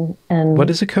rewarding. And what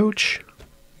is a coach?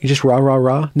 You just rah, rah,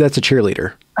 rah? That's a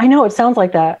cheerleader. I know it sounds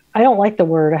like that. I don't like the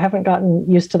word. I haven't gotten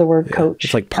used to the word coach.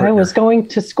 It's like partner. I was going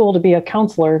to school to be a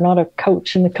counselor, not a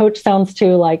coach. And the coach sounds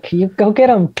too like, you go get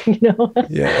them, you know?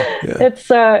 It's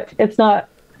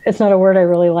not a word I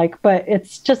really like, but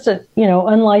it's just a,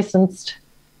 unlicensed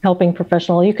helping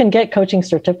professional. You can get coaching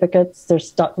certificates. There's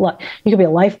stuff like, you could be a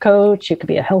life coach, you could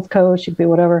be a health coach, you could be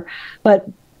whatever. But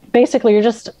basically you're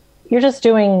just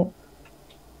doing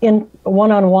in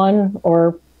one-on-one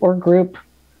or group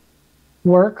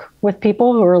work with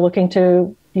people who are looking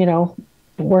to,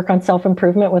 work on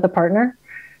self-improvement with a partner.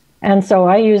 And so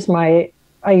I use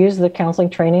the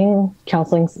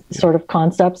counseling sort of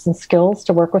concepts and skills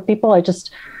to work with people.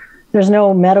 There's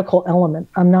no medical element.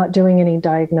 I'm not doing any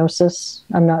diagnosis.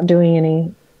 I'm not doing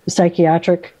any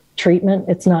psychiatric treatment.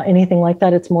 It's not anything like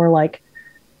that. It's more like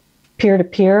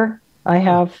peer-to-peer. I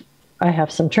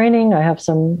have some training. I have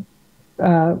some,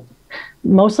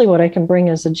 mostly what I can bring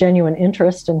is a genuine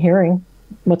interest in hearing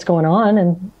what's going on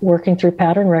and working through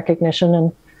pattern recognition.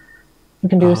 And we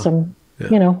can do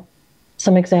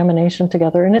some examination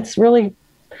together. And it's really,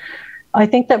 I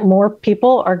think that more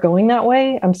people are going that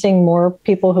way. I'm seeing more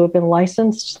people who have been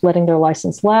licensed, letting their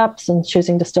license lapse and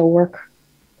choosing to still work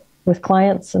with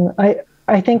clients. And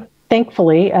I think,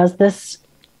 thankfully, as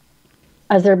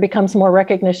there becomes more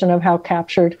recognition of how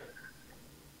captured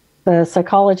the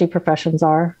psychology professions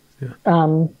are,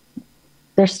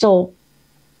 there's still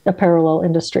a parallel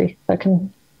industry that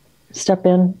can step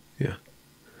in. Yeah.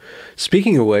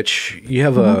 Speaking of which, you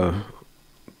have a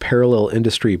parallel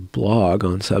industry blog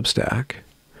on Substack.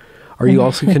 Are you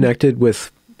also connected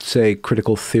with, say,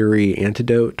 Critical Theory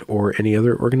Antidote or any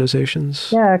other organizations?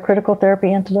 Yeah, Critical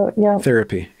Therapy Antidote. Yeah.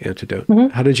 Therapy Antidote.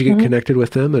 How did you get connected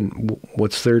with them, and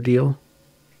what's their deal?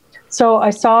 So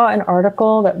I saw an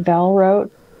article that Val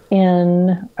wrote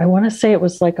in, I want to say it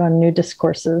was like on New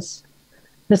Discourses.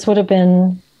 This would have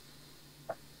been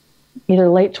either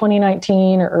late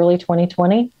 2019 or early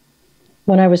 2020,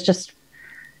 when I was just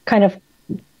kind of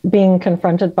being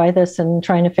confronted by this and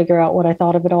trying to figure out what I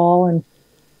thought of it all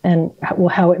and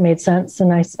how it made sense.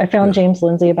 And I found James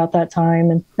Lindsay about that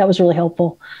time, and that was really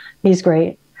helpful. He's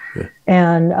great. Yeah.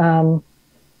 And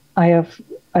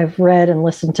I've read and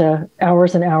listened to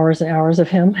hours and hours and hours of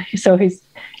him. So he's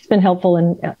been helpful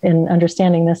in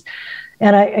understanding this.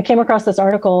 And I came across this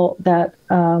article that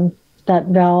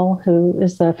Val, who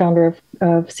is the founder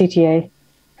of CTA,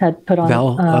 had put on.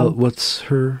 Val, what's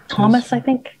her? Thomas, I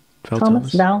think.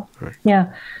 Thomas? Val. Right.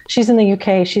 Yeah. She's in the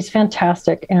UK. She's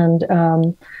fantastic.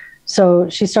 And so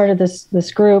she started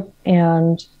this group,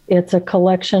 and it's a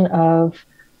collection of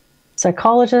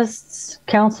psychologists,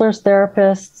 counselors,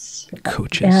 therapists,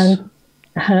 coaches.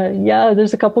 And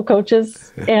there's a couple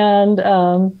coaches and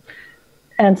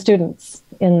students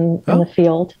in the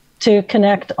field to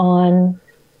connect on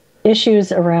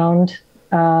issues around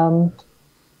our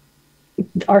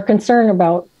concern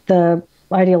about the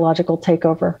ideological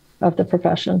takeover of the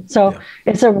profession. So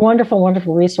it's a wonderful,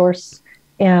 wonderful resource.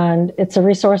 And it's a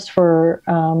resource for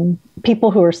people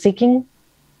who are seeking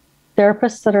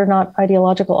therapists that are not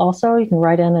ideological also. You can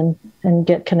write in and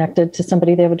get connected to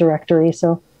somebody. They have a directory.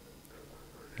 So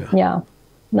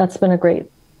that's been a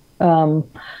great, I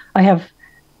have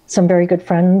some very good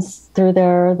friends through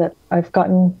there that I've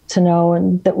gotten to know,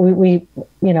 and that we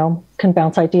can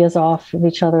bounce ideas off of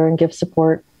each other and give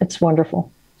support. It's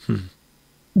wonderful.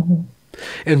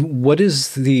 And what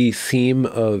is the theme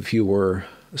of your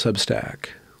Substack?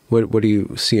 What do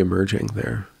you see emerging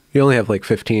there? You only have like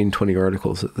 15, 20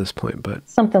 articles at this point, but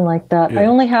something like that. I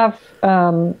only have,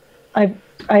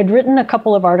 I'd written a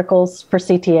couple of articles for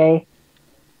CTA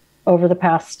over the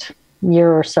past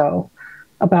year or so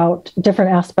about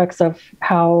different aspects of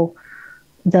how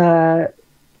the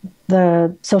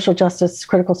social justice,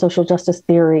 critical social justice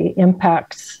theory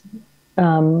impacts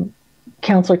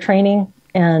counselor training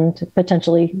and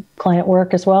potentially client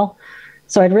work as well.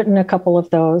 So I'd written a couple of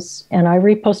those, and I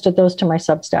reposted those to my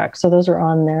Substack. So those are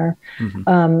on there.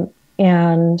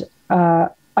 And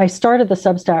I started the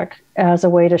Substack as a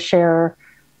way to share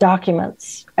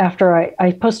documents after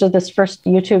I posted this first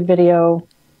YouTube video.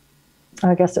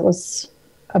 I guess it was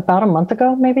about a month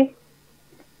ago, maybe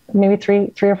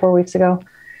three or 4 weeks ago.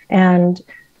 And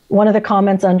one of the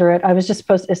comments under it, I was just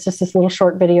it's just this little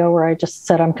short video where I just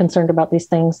said, I'm concerned about these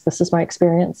things. This is my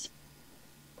experience.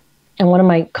 And one of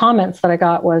my comments that I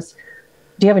got was,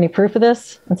 do you have any proof of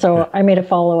this? And so I made a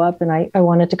follow up, and I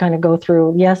wanted to kind of go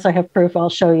through, yes, I have proof. I'll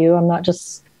show you. I'm not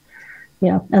just,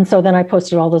 And so then I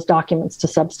posted all those documents to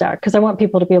Substack because I want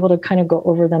people to be able to kind of go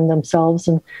over them themselves.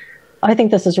 And I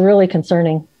think this is really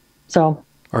concerning. So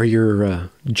are your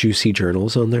juicy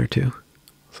journals on there too?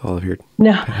 With all of your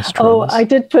past traumas? Oh, I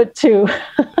did put two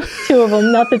of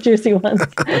them, not the juicy ones.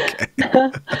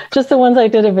 Just the ones I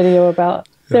did a video about.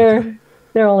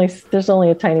 There's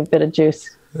only a tiny bit of juice.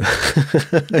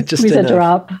 Just a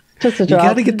drop. Just a drop. You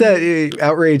got to get that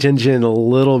outrage engine a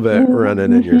little bit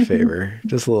running in your favor.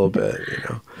 Just a little bit,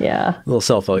 Yeah. A little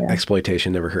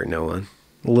self-exploitation never hurt no one.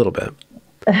 A little bit.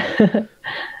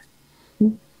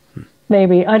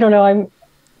 Maybe. I don't know.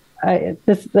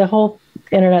 The whole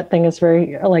internet thing is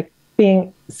very like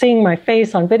seeing my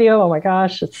face on video. Oh my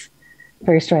gosh, it's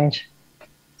very strange.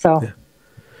 So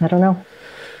I don't know.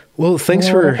 Well, thanks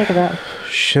for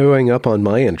showing up on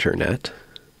my internet.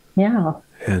 Yeah.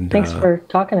 And thanks for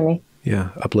talking to me.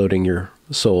 Yeah. Uploading your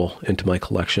soul into my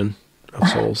collection of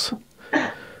souls.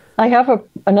 I have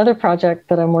another project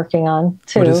that I'm working on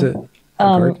too. What is it?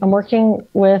 I'm working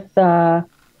with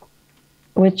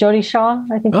Jody Shaw.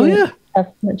 I think. Oh yeah.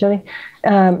 Jody,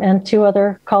 and two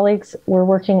other colleagues. We're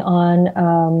working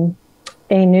on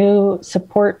a new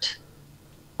support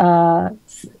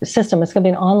system. It's going to be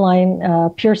an online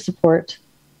peer support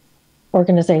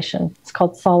organization. It's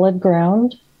called Solid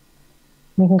Ground.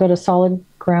 You can go to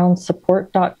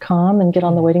solidgroundsupport.com and get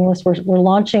on the waiting list. We're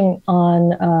launching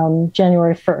on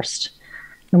January 1st,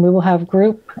 and we will have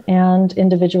group and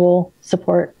individual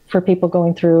support for people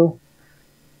going through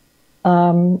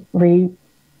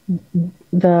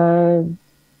the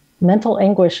mental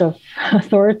anguish of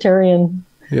authoritarian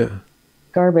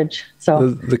garbage.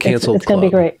 So the canceled it's going to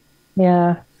be great.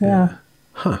 Yeah.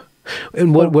 Huh.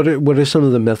 And what are some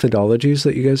of the methodologies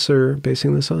that you guys are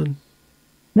basing this on?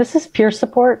 This is peer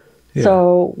support. Yeah.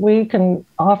 So we can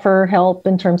offer help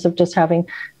in terms of just having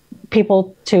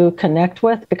people to connect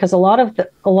with, because a lot of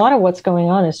what's going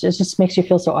on is it just makes you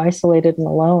feel so isolated and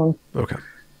alone. Okay.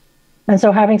 And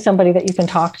so having somebody that you can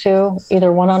talk to,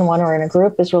 either one-on-one or in a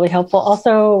group, is really helpful.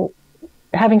 Also,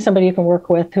 having somebody you can work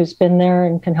with who's been there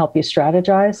and can help you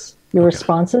strategize your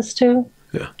responses to,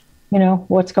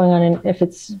 what's going on, if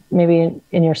it's maybe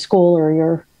in your school or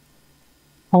your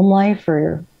home life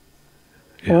or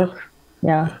your work.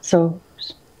 Yeah. So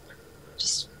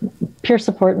just peer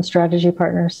support and strategy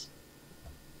partners.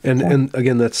 And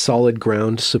again, that's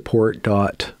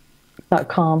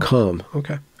solidgroundsupport.com.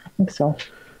 Okay. I think so.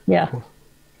 Yeah. Cool.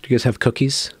 Do you guys have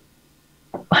cookies?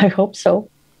 I hope so.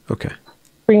 Okay.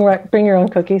 Bring your own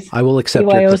cookies. I will accept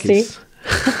your cookies.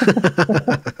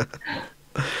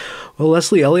 Well,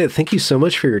 Leslie Elliott, thank you so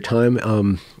much for your time.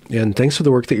 And thanks for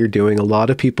the work that you're doing. A lot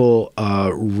of people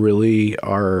really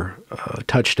are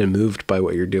touched and moved by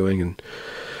what you're doing, and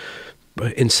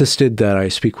insisted that I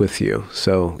speak with you.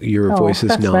 So your voice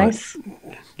is not, nice.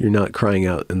 You're not crying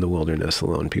out in the wilderness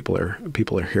alone. People are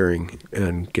hearing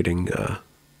and getting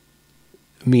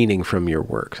meaning from your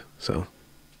work. So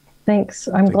thanks.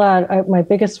 I'm glad. My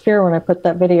biggest fear when I put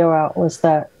that video out was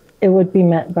that it would be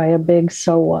met by a big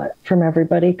so what from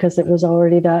everybody, because it was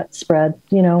already that spread,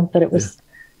 that it was.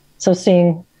 So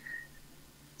seeing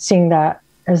that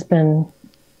has been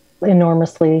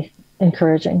enormously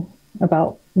encouraging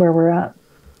about where we're at.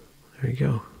 There you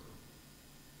go.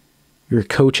 You're a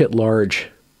coach at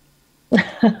large.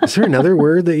 Is there another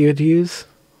word that you had to use?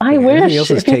 I wish.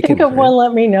 If you think of one,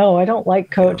 let me know. I don't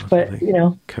like coach, but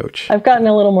coach. I've gotten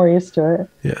a little more used to it.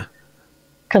 Yeah.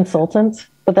 Consultant,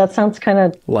 but that sounds kind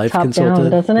of life top consultant, down,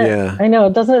 doesn't it? Yeah. I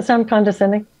know. Doesn't it sound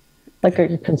condescending? Like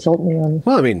you consult me on.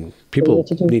 Well, I mean, people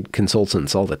need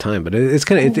consultants all the time, but it's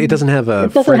kind of it doesn't have a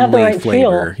friendly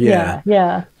flavor. Feel.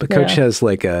 Yeah. But coach has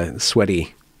like a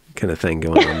sweaty kind of thing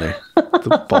going on there.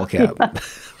 The ball cap.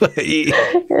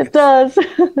 It does.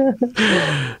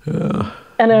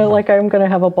 And I'm going to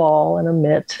have a ball and a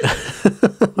mitt.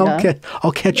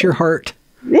 I'll catch your heart.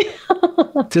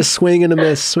 Just swing and a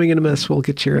miss. We'll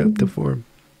get you out the form.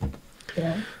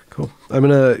 Yeah. Cool. I'm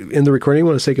going to end the recording. I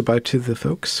want to say goodbye to the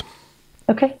folks.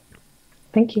 Okay.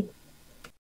 Thank you.